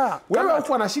 Wewe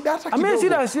hapo na shida hata kidogo. Mimi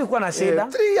shida sikuwa na shida.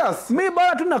 3 years. Mimi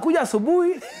bora tu nakuja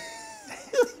asubuhi.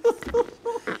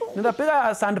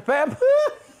 Nitapiga sandpaper.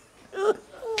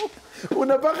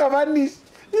 Unapaka varnish.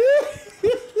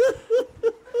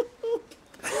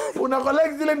 Una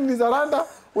collect zile ni zaranda,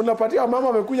 unapatia mama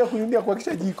amekuja kunyundia kwa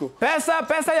kisha jiko.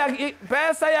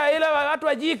 Pesa ya ile watu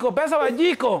wa jiko, pesa wa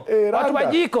jiko. Watu wa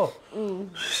jiko.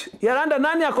 Ya randa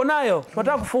nani yako nayo?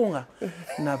 Tunataka kufunga.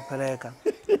 Napeleka.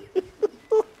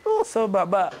 So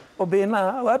baba Obinna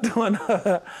watu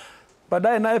wana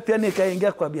baadaye naye pia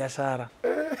nikaingia kwa biashara.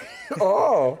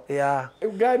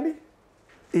 Gani?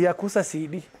 Ya kuuza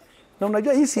CD. Na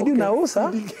unajua hii CD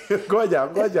unauza?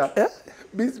 Ngoja.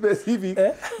 Be specific.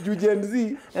 Gen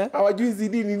Z hawajui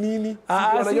CD ni nini.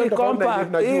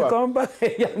 Wanajua kompa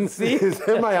ya muziki.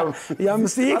 Sema ya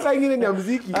muziki. Hata ingine ni ya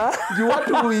muziki. Juu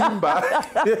watu huimba.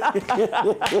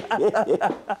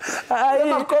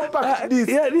 Sema compact disc.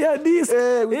 Yeah, disc.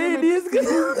 Hii disc.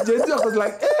 Gen Z was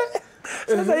like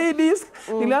Sasa hii disc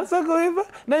nilianza kuiva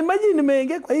na imagine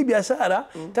nimeingia kwa hii biashara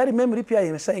tayari memory pia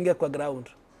imeshaingia kwa ground.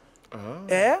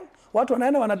 Watu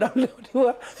wanaenda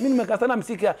wanadownloadiwa. Mimi nimekatana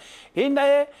muziki ya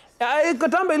inda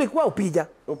kitambo ilikuwa upija.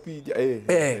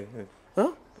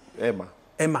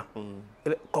 Ema.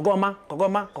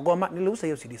 Kogoma niliuza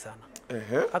hiyo CD sana.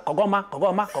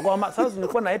 Kogoma. Sasa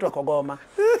nilikuwa naitwa Kogoma.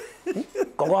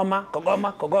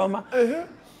 Kogoma.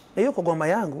 Hiyo Kogoma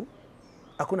yangu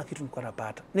hakuna kitu nilikuwa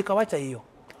napata. Nikawacha hiyo.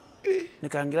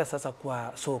 Nikaangalia sasa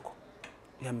kwa soko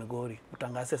ya Migori.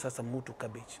 Utangaze sasa mtu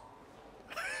cabbage.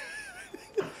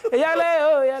 Ya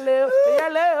leo. Ya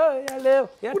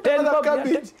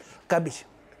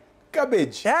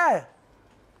cabbage.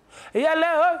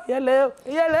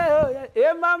 Ya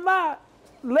leo. Mama.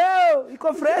 Leo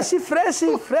iko fresh.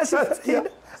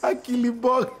 Akili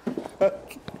bog.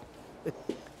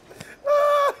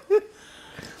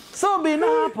 So Obinna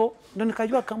hapo ndio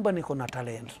nikajua kamba niko na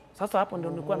talent. Sasa hapo ndio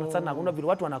nilikuwa na sana kuna vile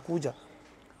watu wanakuja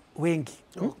wengi.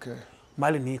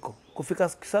 Mali niko. Kufika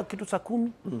kitu saa 10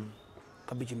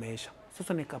 kabiji imeisha.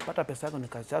 Sasa nikapata pesa yako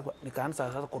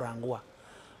nikaanza sasa kurangua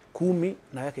 10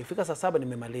 na yake ifika saa 7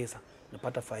 nimemaliza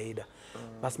napata faida.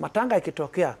 Basi matanga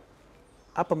ikitokea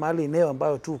hapa mahali eneo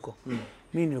ambayo tuko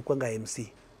mimi nilikuwa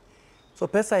MC. So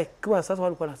pesa ikiwa sasa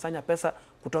walikuwa wanasanya pesa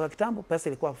kutoka kitambo pesa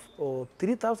ilikuwa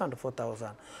 3,000 to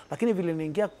 4,000. Lakini vile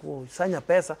niingia kusanya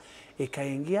pesa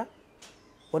ikaingia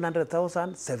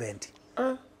 100,070.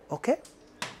 Okay?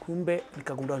 Kumbe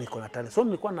nikagundua niko na talent. So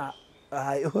nilikuwa na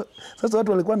hayo. Sasa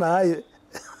watu walikuwa na hayo.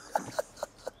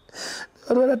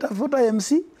 Watu wanatafuta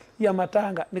MC ya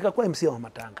matanga. Nikakuwa MC wa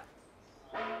matanga.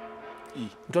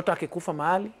 Mtoto akikufa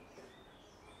mahali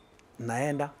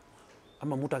naenda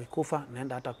ama mtu akikufa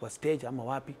naenda hata kwa stage ama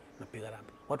wapi napiga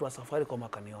rambi. Watu wa safari kwa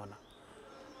makaniona.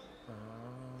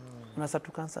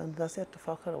 Unasatuka sasa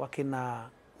tafakari wakina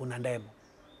unandemo.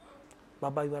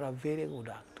 Baba, you are a very good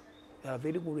actor. You are a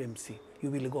very good MC.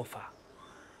 You will go far.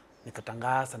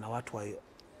 Nikatangaza na watu wa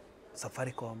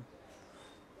Safaricom.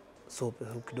 So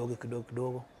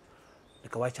kidogo.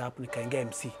 Nikawacha hapo nikaingia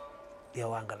MC ya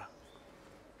Wangala.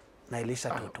 Na Elisha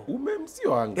Toto. MC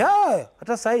Wangala? Yeah,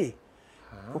 hata sahi.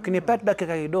 Ukinipata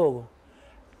dakika kidogo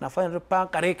nafanya pang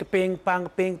kareke ping pang.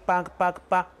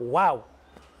 Wow.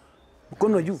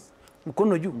 Mkono juu.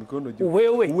 Mkono juu. Mkono juu.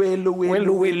 Wewe.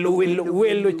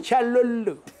 Welo.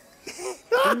 Chalolo.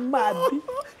 Madi.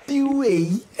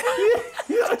 Tiwei.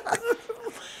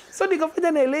 So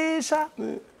nikafanya naelesha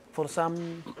for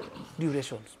some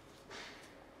durations.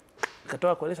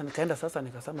 Nikatoka kuelesha nikaenda sasa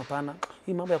nikasema pana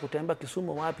hii mambo ya kutembea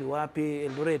Kisumu wapi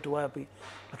Eldoret wapi,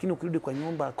 lakini ukirudi kwa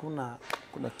nyumba hakuna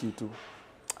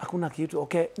kitu.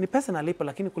 Okay, ni pesa nalipa,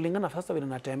 lakini kulingana sasa vile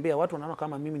natembea watu wanaona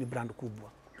kama mimi ni brand kubwa.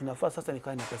 Inafaa sasa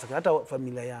nikae na pesa hata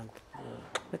familia yangu.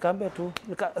 Nikaambia tu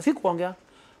sikuongea,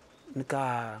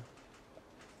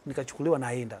 nikachukuliwa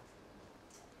naenda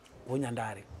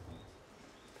Nyandari.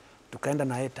 Tukaenda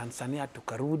naye Tanzania,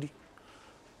 tukarudi.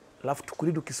 Alafu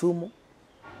tukurudi Kisumu.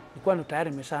 Nilikuwa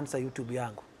tayari nimeshaanza YouTube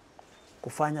yangu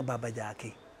kufanya Baba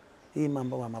Jacky. Hii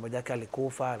mambo wa Baba Jacky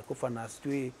alikufa na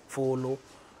sijui follow,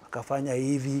 akafanya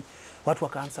hivi. Watu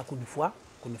wakaanza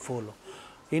kunifollow.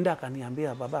 Inda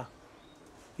akaniambia, baba,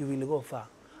 you will go far.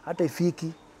 Hata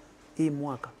ifiki hii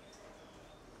mwaka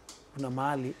kuna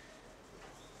mahali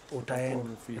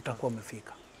utakuwa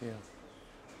umefika. Yeah.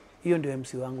 Hiyo ndio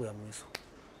MC wangu ya mwisho.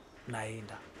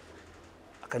 Naenda.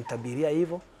 Akanitabiria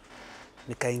hivyo.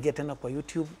 Nikaingia tena kwa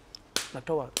YouTube,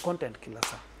 natoa content kila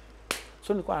saa.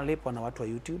 So nilikuwa nalipwa na watu wa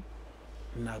YouTube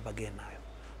na bageni nayo.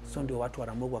 So ndio watu wa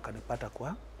Ramogi wakanipata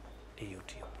kwa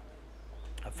YouTube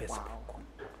na Facebook. Wow.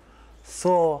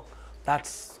 So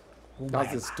that's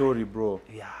the story, bro.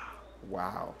 Yeah.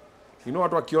 Wow. You know,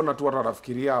 watu wakiona tu watu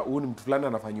wanafikiria huyu ni mtu fulani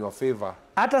anafanywa favor.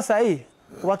 Hata sahi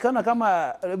wakiona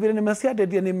kama vile nimesikia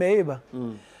ndio nimeiba.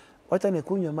 Wacha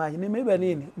nikunywe maji. Nimeiba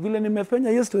nini? Vile nimefanya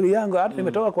hiyo story yangu hata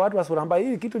nimetoka kwa watu wa Suramba,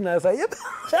 hii kitu ninasaidia.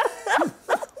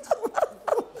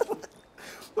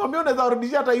 Mimi unaweza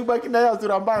rudishia hata ibaki na ya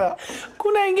Suramba.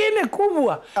 Kuna ingine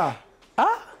kubwa.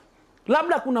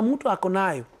 Labda kuna mtu ako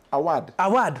nayo.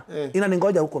 Award.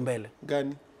 Inaningoja huko mbele.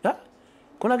 Gani?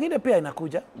 Kuna kingine pia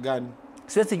inakuja. Gani?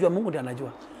 Siwezi jua, Mungu ndiye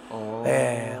anajua.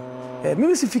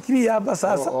 Mimi sifikiri hapa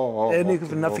sasa.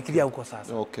 Nafikiria huko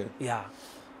sasa. Okay. Yeah.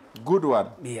 Good one.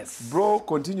 Yes. Bro,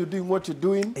 continue doing what you're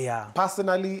doing. Yeah.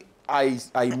 Personally,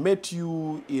 I met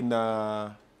you in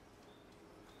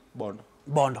Bondo.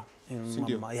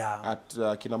 Yeah.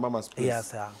 At Kina Mama's place.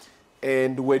 Yes, yeah.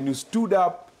 And when you stood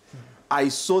up, I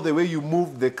saw the way you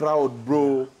moved the crowd,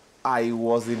 bro. I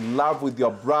was in love with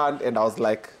your brand, and I was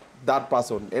like, that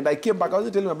person. And I came back, I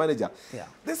was telling my manager,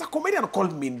 there's a comedian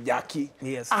called me Jacky.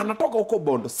 Yes. Anatoka huko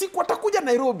Bondo. Siku atakuja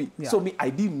Nairobi. Yeah. So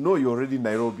I didn't know you're already in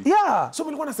Nairobi. Yeah. So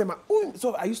nilikuwa nasema,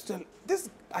 so I used to tell this,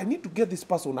 I need to get this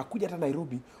person. Akuja hata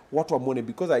Nairobi, watu wamwone,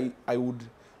 because I would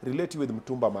relate you with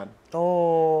Mtumba Man.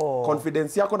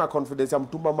 Confidence yako na confidence ya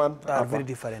Mtumba Man are very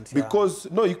different. Because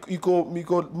no,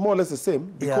 iko more or less the same.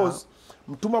 Because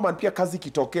Mtumba Man pia kazi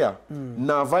kitokea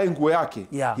na vae nguo yake,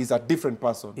 he's a different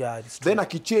person. Then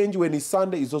akichange when it's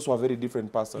Sunday, he's also a very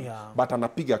different person. But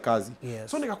anapiga kazi.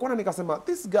 So nikakuona nikasema,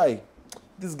 this guy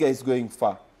is going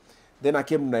far. Then I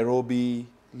came to Nairobi,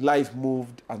 life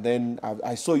moved, and then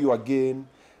I saw you again,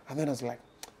 and then I was like,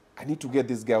 I need to get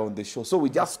this guy on the show. So we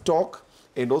just talk,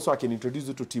 and also I can introduce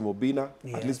you to Team Obinna,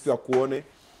 at least pia kuone.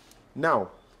 Now,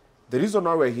 the reason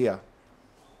why we're here,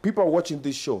 people watching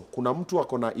this show, kuna mtu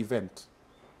ako na event.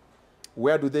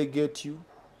 Where do they get you?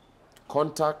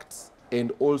 Contacts,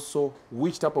 and also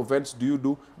which type of events do you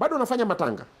do? Bado unafanya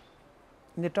matanga?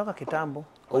 Nitoka kitambo.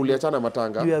 Uliachana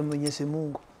matanga? Juu ya Mwenyezi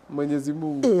Mungu. Mwenyezi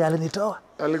Mungu. Alinitoa.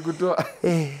 Alikutoa.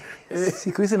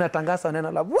 Siku hizi natangaza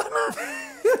neno la Bwana.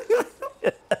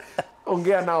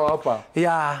 Ongea nao hapa.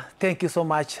 Yeah, thank you so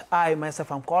much. I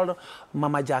myself am called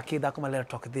Mama Jacky. That's my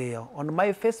talk there. On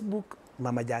my Facebook,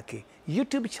 Mama Jacky.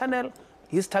 YouTube channel,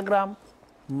 Instagram,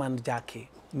 Jacky.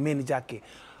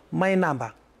 My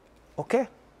number. Okay?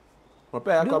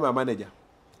 Mapea yako ama manager?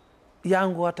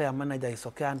 Yangu hata ya manager is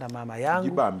okay, anda mama yangu.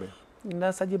 Jibambe.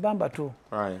 Nasajibamba tu.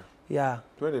 Haya. Yeah.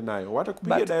 Twende nayo.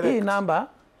 Watakupigia direct. Hii namba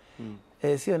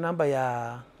sio namba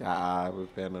ya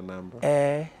peana namba.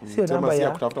 Sio namba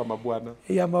ya kutafuta mabwana.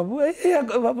 Ya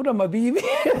mabuda mabibi.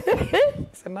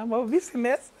 It's a number of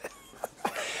business.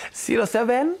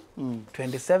 07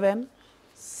 27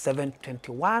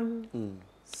 721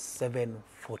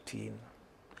 714.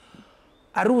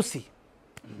 Arusi.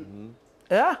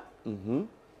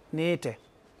 Niite.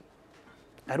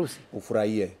 Arusi.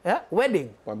 Ufurahie. Wedding.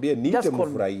 Mwambie niite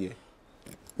mfurahie.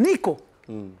 Niko.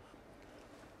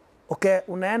 Okay,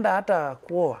 unaenda hata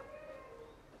kuoa.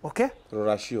 Okay?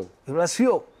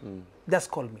 Ratio. Just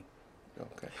call me.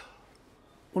 Okay.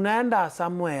 Unaenda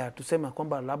somewhere tuseme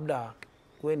kwamba labda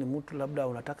wewe ni mtu labda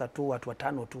unataka tu watu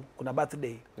watano tu, kuna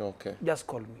birthday. Okay. Just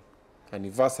call me.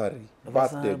 Anniversary,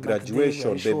 birthday,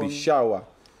 graduation, baby shower.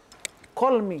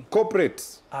 Call me. Corporate.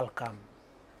 I'll come.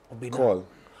 Obinna. Call.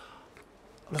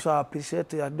 So I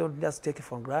appreciate it. I don't just take it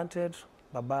for granted.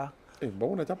 Baba.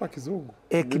 Mbona unachapa kizungu?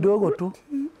 Kidogo tu.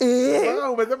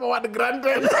 Umesema what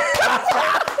granted?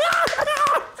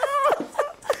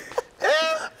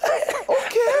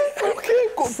 Okay.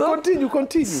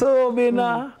 Continue. So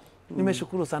Obinna,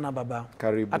 nimeshukuru sana baba.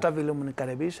 Karibu. Hata vile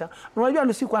mnikaribisha. Unajua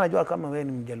nisikuwa najua kama wewe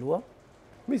ni Mjaluo.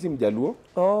 Mimi si Mjaluo.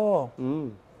 Oh.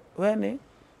 Wewe ni?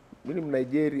 Mimi ni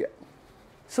Nigeria.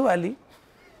 Swali.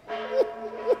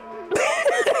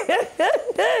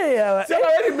 Sema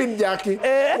wewe ni Jacky.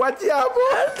 Wachi hapo.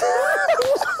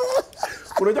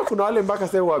 Unajua kuna wale mpaka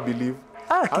sasa wa believe.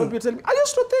 I will tell me, I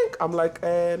used to think. I'm like,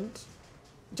 and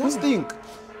just think.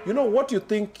 You know what you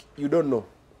think you don't know.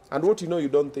 And what you know you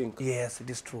don't think. Yes, it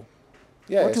is true.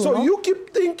 Yeah, so you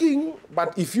keep thinking,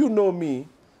 but if you know me,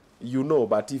 you know.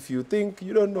 But if you think,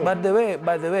 you don't know. By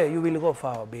the way, you will go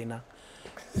far, Obinna.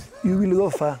 You will go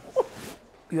far.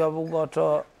 You have got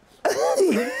so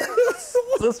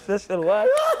special word.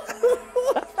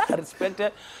 I respect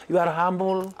it. You are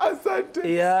humble. Asante.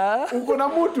 Yeah. Uko na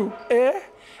mtu?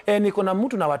 Niko na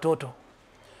mtu na watoto.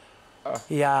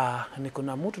 Yeah, niko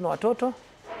na mtu na watoto.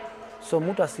 So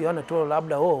mtu asione tu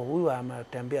labda huyu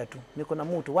ametembea tu. Niko na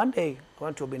mtu. One day I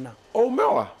want to Obinna.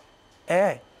 Umeoa?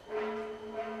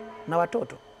 Na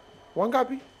watoto.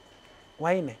 Wangapi?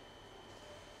 4.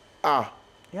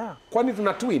 Yeah. Kwani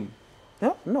tuna twin?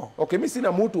 No. Okay, mimi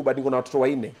sina mtu but niko na watoto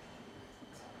 4.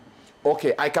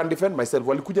 Okay, I can defend myself.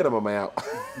 Walikuja na mama yao.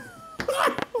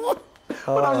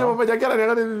 Wanaona mama Jacky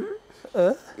ananiangalia.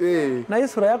 Na hii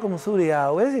sura yako mzuri ya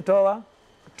huwezi toa.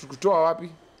 Tukutoa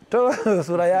wapi? Toa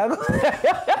sura yako.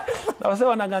 Na wase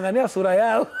wanangangania sura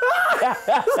yao.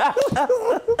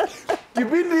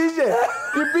 Kipindi ishe.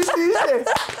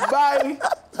 Bye.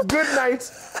 Good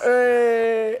night.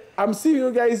 I'm seeing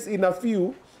you guys in a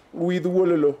few with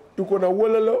Wololo. Tuko na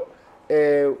Wololo.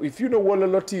 If you know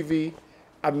Wololo TV,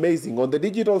 amazing. On the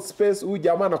digital space, huyu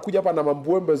jamaa anakuja hapa na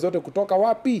mambwembe zote kutoka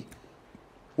wapi?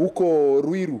 Huko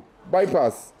Ruiru.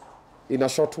 Bypass. In a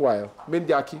short while. Min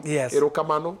Jacky. Yes.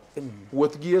 Erokamano.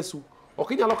 Wuoth gi Yesu.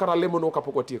 Okinyalo kara lemo no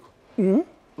kapoko tieko.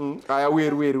 Aya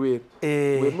wer. Wer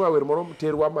no wer moro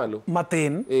terwa malo.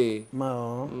 Matin.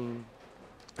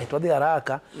 Itwadhi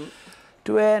haraka.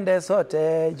 Tuende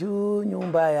sote juu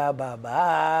nyumba ya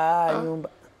baba.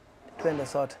 Tuende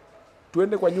sote.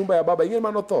 Tuende kwa nyumba ya baba. Ingine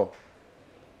mano tho.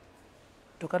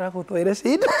 Tukara kutwere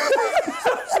shida.